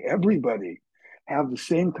see everybody have the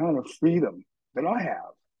same kind of freedom that I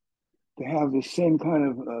have, to have the same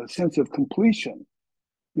kind of sense of completion,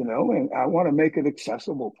 and I want to make it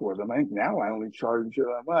accessible for them. Now I only charge,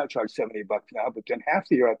 I charge $70 now, but then half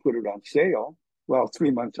the year I put it on sale. Well, 3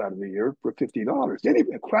 months out of the year for $50. Then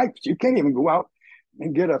even, Christ, you can't even go out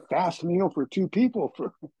and get a fast meal for two people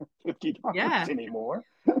for $50 Yeah. anymore.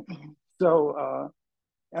 So,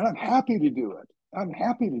 and I'm happy to do it. I'm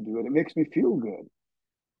happy to do it. It makes me feel good.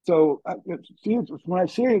 So when I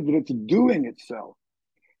say that it's doing itself,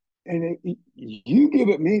 and you give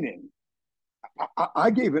it meaning. I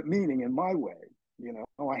gave it meaning in my way.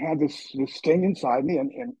 I had this thing inside me,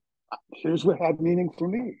 and here's what had meaning for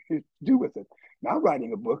me. To do with it. Not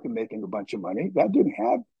writing a book and making a bunch of money. That didn't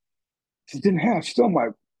have. Still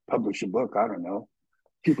might publish a book. I don't know.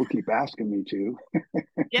 People keep asking me to.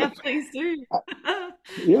 Yeah, please do.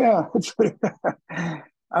 Yeah.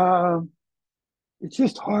 um, it's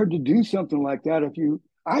just hard to do something like that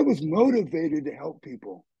I was motivated to help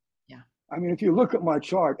people. Yeah. I mean, if you look at my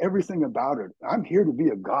chart, everything about it, I'm here to be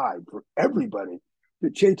a guide for everybody.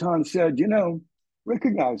 That Chaitan said,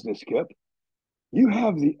 recognize this, Kip. You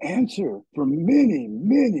have the answer for many,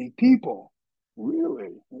 many people.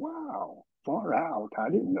 Really? Wow. Far out. I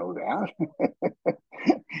didn't know that.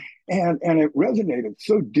 And it resonated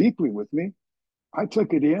so deeply with me. I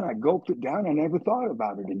took it in, I gulped it down, I never thought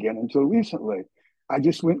about it again until recently. I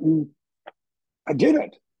just went and I did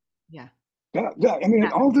it. Yeah. I mean,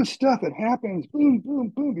 all this stuff, it happens, boom,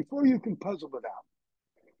 boom, boom, before you can puzzle it out.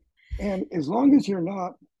 And as long as you're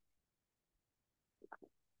not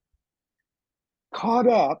caught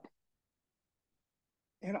up,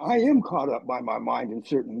 and I am caught up by my mind in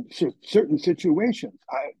certain situations.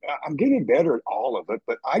 I'm getting better at all of it,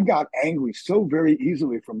 but I got angry so very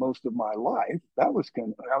easily for most of my life. That was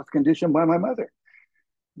conditioned by my mother.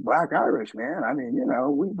 Black Irish, man. I mean,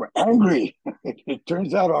 we were angry. It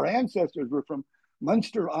turns out our ancestors were from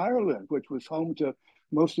Munster, Ireland, which was home to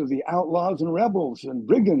most of the outlaws and rebels and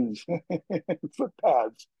brigands and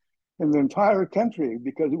footpads in the entire country,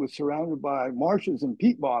 because it was surrounded by marshes and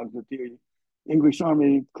peat bogs that the English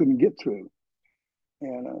army couldn't get through.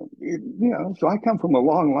 And, so I come from a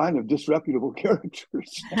long line of disreputable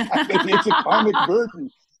characters. Maybe it's a karmic burden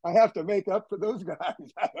I have to make up for those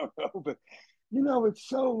guys. I don't know. But, it's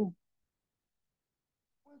so,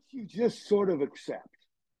 once you just sort of accept,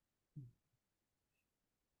 it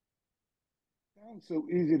sounds so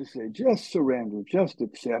easy to say, just surrender, just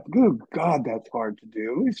accept. Good God, that's hard to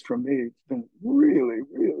do. At least for me, it's been really,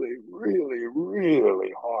 really, really,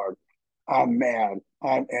 really hard. I'm mad.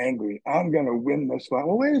 I'm angry. I'm going to win this fight.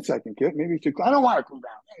 Well, wait a second, Kip. Maybe I don't want to cool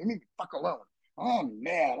down. Hey, leave me fuck alone. I'm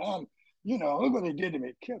mad. Look what they did to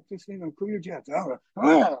me. Kip, just cool your jets. I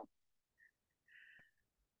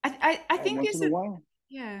think once there's in a while.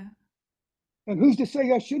 yeah. And who's to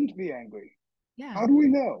say I shouldn't be angry? Yeah. How do we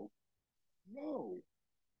know? No.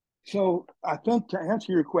 So I think, to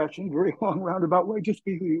answer your question, very long roundabout way, just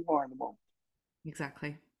be who you are in the moment.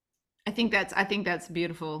 Exactly. I think that's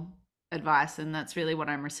beautiful advice, and that's really what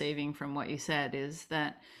I'm receiving from what you said, is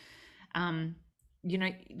that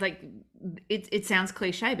like it sounds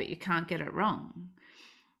cliche, but you can't get it wrong,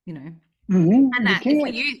 Mm-hmm. and You that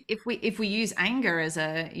can't. if we use anger as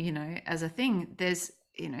a as a thing, there's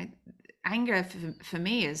anger for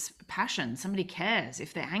me is passion. Somebody cares.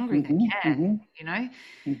 If they're angry, they Mm-hmm. care,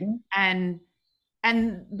 Mm-hmm. Mm-hmm.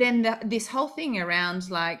 and then this whole thing around,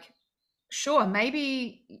 like, sure,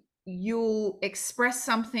 maybe you'll express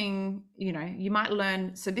something, you might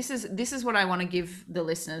learn. So this is what I want to give the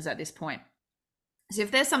listeners at this point. So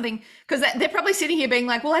if there's something, because they're probably sitting here being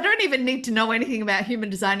like, well, I don't even need to know anything about human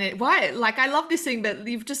design. Why? Like, I love this thing, but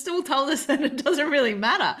you've just all told us that it doesn't really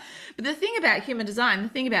matter. But the thing about human design, the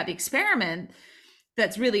thing about the experiment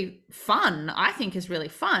that's really fun, I think is really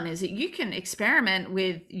fun, is that you can experiment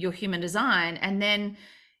with your human design, and then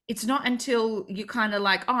it's not until you kind of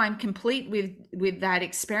like, oh, I'm complete with that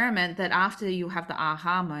experiment, that after you have the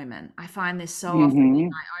aha moment. I find this so often in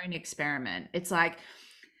my own experiment. It's like,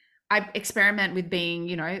 I experiment with being,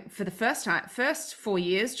 for the first 4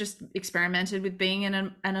 years, just experimented with being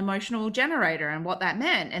an emotional generator and what that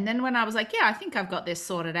meant. And then when I was like, yeah, I think I've got this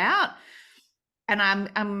sorted out, and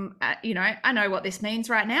I'm I know what this means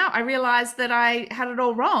right now, I realized that I had it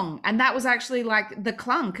all wrong. And that was actually like the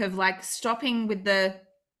clunk of like stopping with the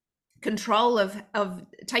control of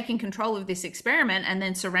taking control of this experiment and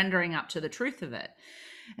then surrendering up to the truth of it.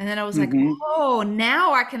 And then I was like, oh,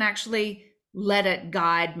 now I can actually let it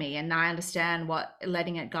guide me, and I understand what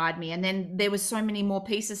letting it guide me. And then there was so many more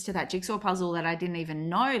pieces to that jigsaw puzzle that I didn't even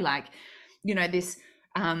know, like, this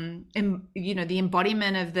the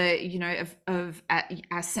embodiment of the of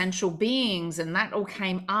essential beings, and that all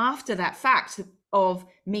came after that fact of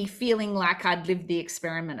me feeling like I'd lived the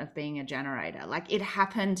experiment of being a generator. Like, it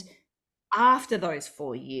happened after those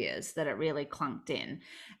 4 years that it really clunked in.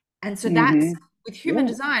 And so that's with human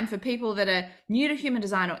design. For people that are new to human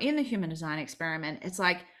design or in the human design experiment, it's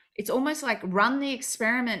like, it's almost like run the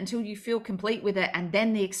experiment until you feel complete with it, and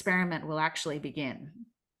then the experiment will actually begin.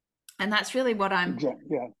 And that's really what I'm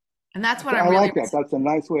and that's what I really like that. That's a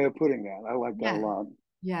nice way of putting that. I like that a lot.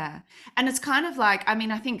 Yeah. And it's kind of like, I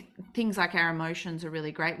mean, I think things like our emotions are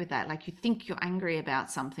really great with that. Like, you think you're angry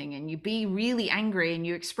about something, and you be really angry, and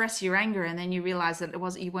you express your anger, and then you realize that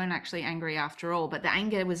you weren't actually angry after all, but the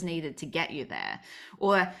anger was needed to get you there.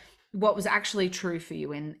 Or what was actually true for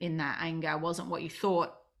you in that anger wasn't what you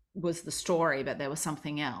thought was the story, but there was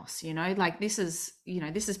something else, like, this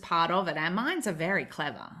is part of it. Our minds are very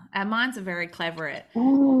clever. At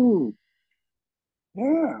Ooh.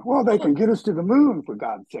 Yeah, well, they can get us to the moon, for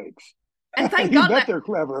God's sakes. And thank You God bet they're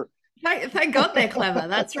clever. Thank God they're clever.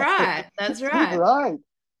 That's right. That's right. Right.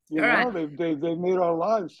 Right. They've made our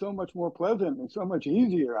lives so much more pleasant and so much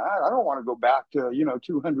easier. I don't want to go back to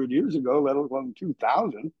 200 years ago, let alone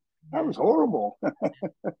 2000. That was horrible.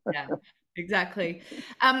 Yeah, exactly.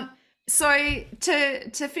 So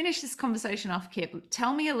to finish this conversation off, Kip,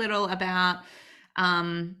 tell me a little about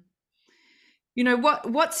um,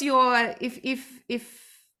 what's your, if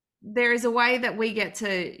there is a way that we get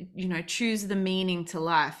to choose the meaning to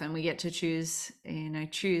life, and we get to choose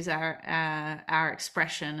our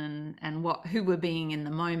expression, and what who we're being in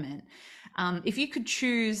the moment. If you could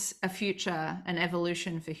choose a future, an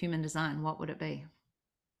evolution for human design, what would it be?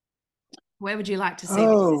 Where would you like to see the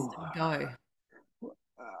Oh, system go?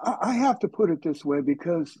 I have to put it this way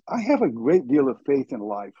because I have a great deal of faith in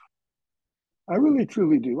life. I really,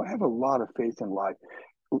 truly do. I have a lot of faith in life.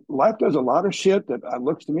 Life does a lot of shit that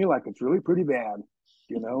looks to me like it's really pretty bad.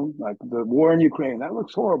 Like the war in Ukraine, that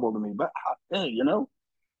looks horrible to me. But hey,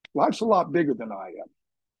 life's a lot bigger than I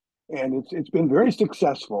am, and it's been very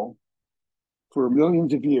successful for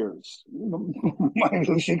millions of years. My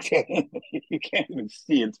little six head, you can't even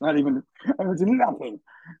see. It's not even. It's nothing.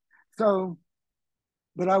 So,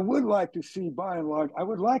 but I would like to see, by and large, I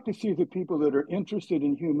would like to see the people that are interested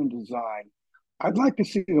in human design. I'd like to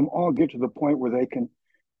see them all get to the point where they can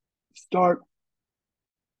start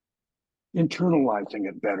internalizing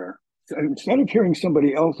it better. So instead of hearing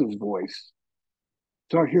somebody else's voice,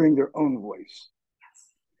 start hearing their own voice.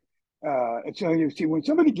 And so you see, when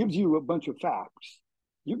somebody gives you a bunch of facts,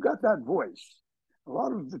 you've got that voice. A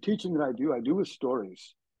lot of the teaching that I do with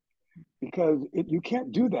stories, because you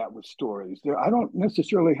can't do that with stories. I don't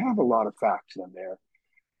necessarily have a lot of facts in there,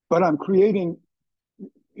 but I'm creating,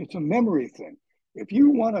 it's a memory thing. If you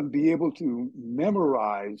want to be able to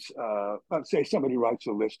memorize, let's say somebody writes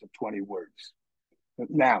a list of 20 words,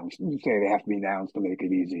 nouns, say they have to be nouns to make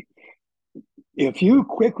it easy. If you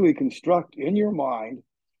quickly construct in your mind,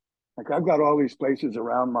 like I've got all these places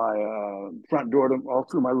around my front door, all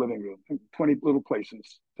through my living room, 20 little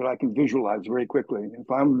places that I can visualize very quickly. If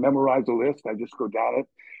I memorize a list, I just go down it.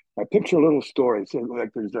 I picture a little story, say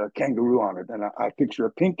like there's a kangaroo on it, and I picture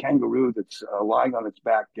a pink kangaroo that's lying on its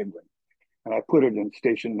back giggling, and I put it in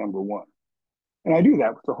station number 1. And I do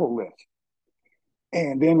that with the whole list.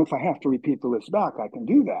 And then if I have to repeat the list back, I can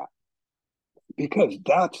do that because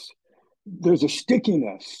there's a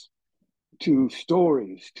stickiness to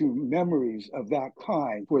stories, to memories of that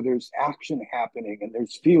kind, where there's action happening and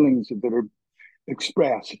there's feelings that are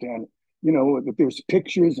expressed, and that there's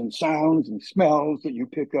pictures and sounds and smells that you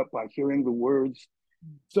pick up by hearing the words,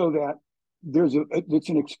 so that it's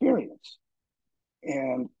an experience,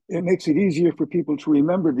 and it makes it easier for people to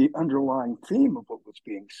remember the underlying theme of what was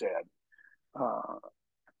being said, uh,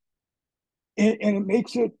 and it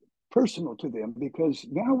makes it personal to them, because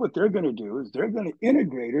now what they're going to do is they're going to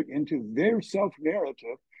integrate it into their self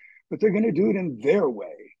narrative, but they're going to do it in their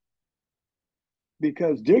way,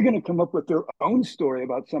 because they're going to come up with their own story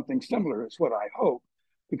about something similar, is what I hope,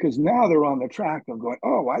 because now they're on the track of going,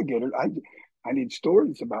 oh, I get it. I need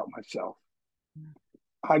stories about myself.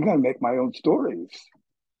 I got to make my own stories.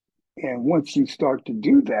 And once you start to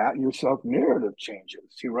do that, your self narrative changes.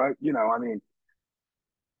 Right? I mean,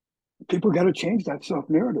 people got to change that self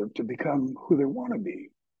narrative to become who they want to be,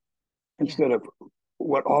 Yeah. instead of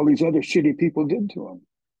what all these other shitty people did to them.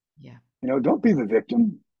 Yeah. Don't be the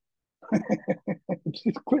victim.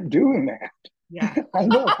 Just quit doing Yeah. that. I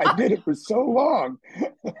know I did it for so long.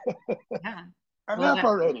 Yeah. Well, Enough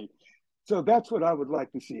already. So that's what I would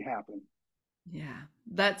like to see happen. yeah,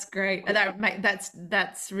 that's great.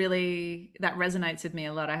 That's really, that resonates with me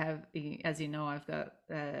a lot. I have, as you know, I've got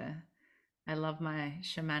I love my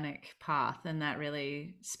shamanic path, and that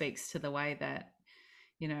really speaks to the way that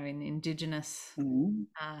in indigenous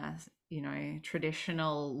Mm-hmm.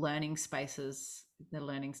 traditional learning spaces, the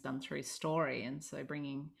learning's done through story, and so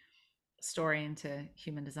bringing story into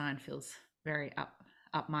human design feels very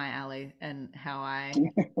up my alley, and how I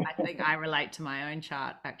think I relate to my own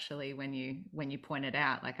chart, actually, when you point it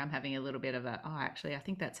out. Like, I'm having a little bit of actually, I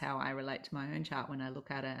think that's how I relate to my own chart when I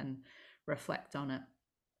look at it and reflect on it.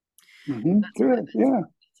 Mm-hmm. That's Good. Yeah.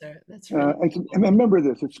 that's really And cool. remember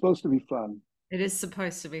this, it's supposed to be fun. It is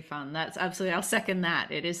supposed to be fun. That's absolutely, I'll second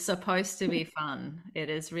that. It is supposed to be fun. It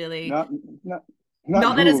is really, Not not not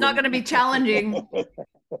not that it's not grueling. going to be challenging,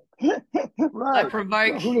 but Right.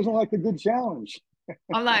 provoke. Well, who doesn't like a good challenge?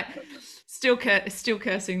 I'm like still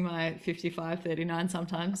cursing my 5539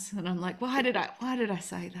 sometimes, and I'm like, why did I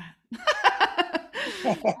say that?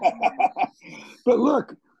 But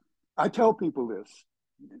look, I tell people this,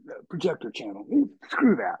 projector channel,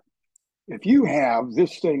 screw that. If you have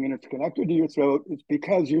this thing and it's connected to your throat, it's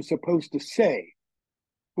because you're supposed to say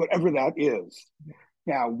whatever that is.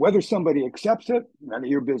 Now, whether somebody accepts it, none of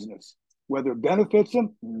your business. Whether it benefits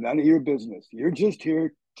them, none of your business. You're just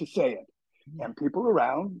here to say it. Yeah. And people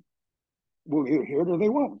around will either hear it or they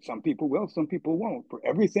won't. Some people will, some people won't. For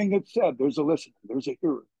everything that's said, there's a listener, there's a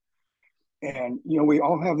hearer. And, we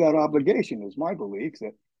all have that obligation, is my belief,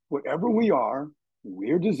 that whatever we are,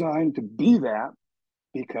 we're designed to be that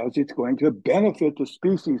because it's going to benefit the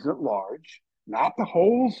species at large, not the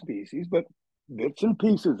whole species, but bits and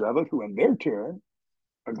pieces of it, who in their turn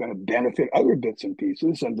are going to benefit other bits and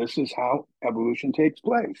pieces. And this is how evolution takes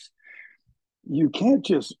place. You can't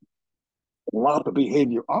just lop a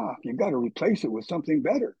behavior off. You've got to replace it with something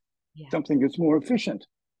better, something that's more efficient.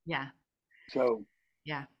 Yeah. So,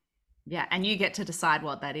 yeah, and you get to decide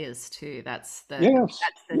what that is too. That's the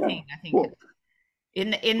thing. I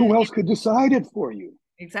think who else could decide it for you?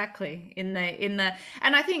 Exactly. And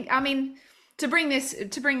I think, I mean, to bring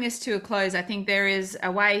this to a close, I think there is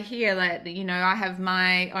a way here that, I have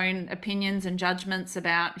my own opinions and judgments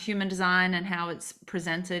about human design and how it's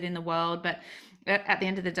presented in the world, but at the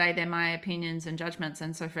end of the day, they're my opinions and judgments.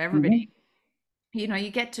 And so for everybody, you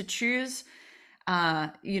get to choose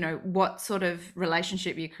what sort of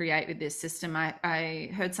relationship you create with this system.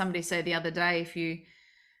 I heard somebody say the other day,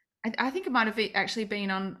 I think it might have actually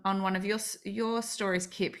been on one of your stories,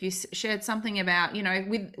 Kip. You shared something about,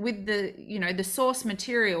 with the, the source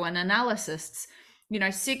material and analysts,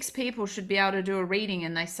 6 people should be able to do a reading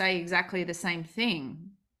and they say exactly the same thing.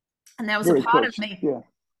 And there was a part of me,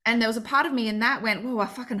 and there was a part of me in that went, well, I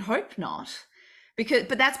fucking hope not,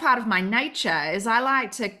 but that's part of my nature, is I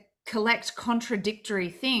like to collect contradictory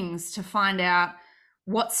things to find out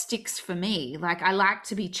what sticks for me. Like, I like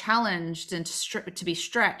to be challenged and to be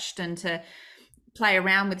stretched and to play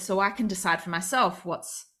around with, so I can decide for myself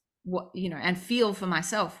and feel for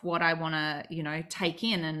myself what I want to, take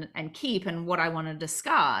in and keep, and what I want to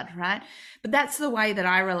discard, right? But that's the way that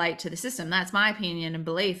I relate to the system. That's my opinion and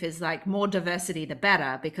belief, is like, more diversity, the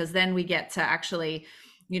better, because then we get to actually,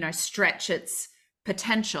 stretch its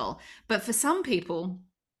potential. But for some people,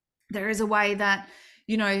 there is a way that,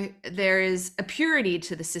 there is a purity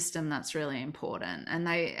to the system that's really important. And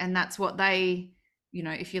that's what they,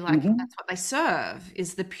 if you like, that's what they serve,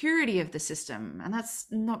 is the purity of the system. And that's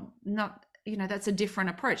not, that's a different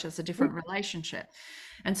approach. That's a different relationship.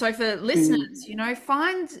 And so for listeners,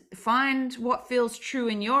 find what feels true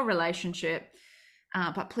in your relationship.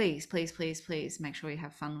 But please make sure you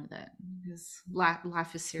have fun with it, because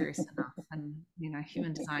life is serious enough. And,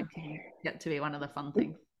 human design can get to be one of the fun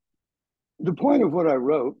things. The point of what I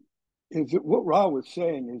wrote is that what Ra was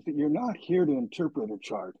saying is that you're not here to interpret a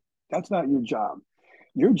chart. That's not your job.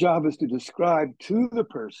 Your job is to describe to the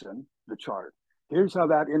person the chart. Here's how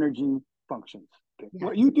that energy functions. Okay. Yeah.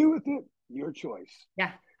 What you do with it, your choice.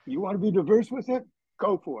 Yeah. You want to be diverse with it,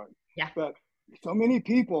 go for it. Yeah. But so many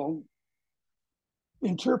people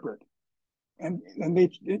interpret, and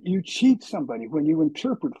you cheat somebody when you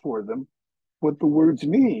interpret for them what the words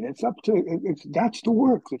mean. That's the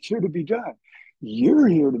work that's here to be done. You're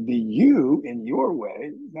here to be you in your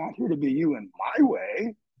way, not here to be you in my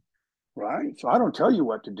way, right? So I don't tell you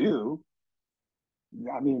what to do.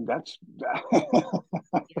 I mean,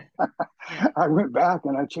 I went back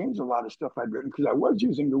and I changed a lot of stuff I'd written, because I was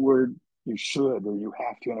using the word you should or you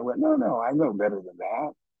have to, and I went, no, I know better than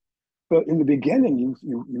that. But in the beginning,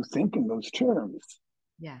 you think in those terms.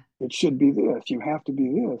 Yeah. It should be this. You have to be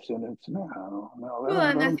this, and it's no. Well,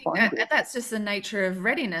 and I think that's just the nature of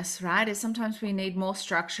readiness, right? Is sometimes we need more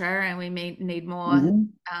structure and we need more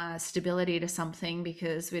stability to something,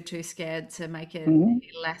 because we're too scared to make it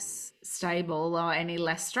any less stable or any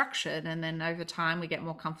less structured. And then over time, we get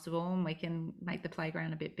more comfortable and we can make the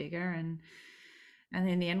playground a bit bigger. And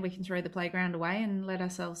in the end, we can throw the playground away and let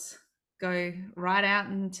ourselves go right out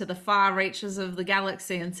into the far reaches of the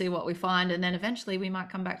galaxy and see what we find. And then eventually we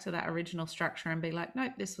might come back to that original structure and be like,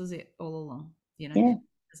 nope, this was it all along. There's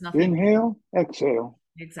nothing. Inhale, exhale.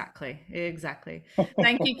 Exactly.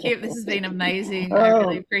 Thank you, Kip. This has been amazing. I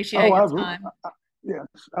really appreciate your time. Yes,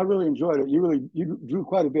 I really enjoyed it. You drew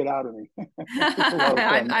quite a bit out of me.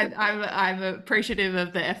 I'm appreciative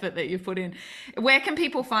of the effort that you put in. Where can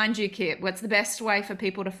people find you, Kip? What's the best way for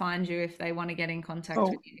people to find you if they want to get in contact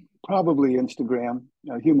with you? Probably Instagram,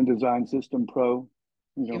 Human Design System Pro.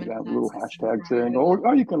 That little hashtag thing,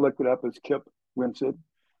 or you can look it up as Kip Winsett.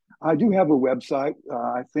 I do have a website.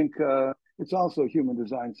 I think it's also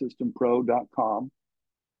humandesignsystempro.com.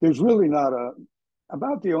 There's really not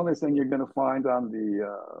about the only thing you're going to find on the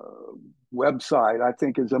website, I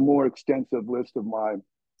think, is a more extensive list of my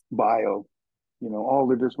bio, all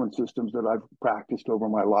the different systems that I've practiced over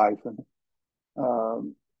my life.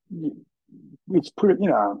 And it's pretty,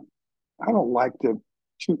 I don't like to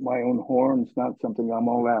toot my own horn. It's not something I'm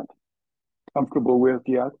all that comfortable with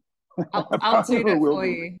yet. I'll toot it for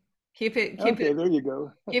you. Kip it, Okay, there you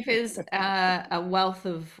go. Kip is a wealth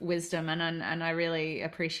of wisdom, and I really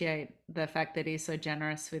appreciate the fact that he's so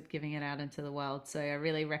generous with giving it out into the world. So I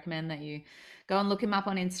really recommend that you go and look him up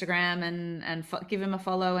on Instagram and give him a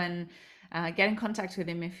follow, and get in contact with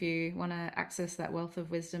him if you want to access that wealth of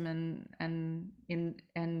wisdom and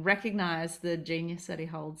recognize the genius that he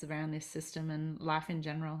holds around this system and life in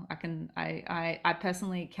general. I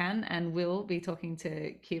personally can and will be talking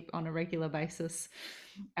to Kip on a regular basis.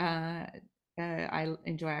 I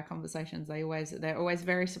enjoy our conversations. They're always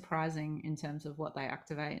very surprising in terms of what they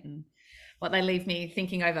activate and what they leave me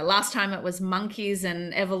thinking over. Last time it was monkeys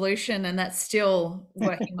and evolution, and that's still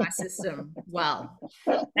working my system well.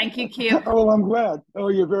 Thank you, Kip. Oh, I'm glad. Oh,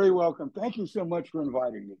 you're very welcome. Thank you so much for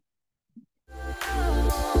inviting me.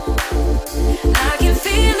 I can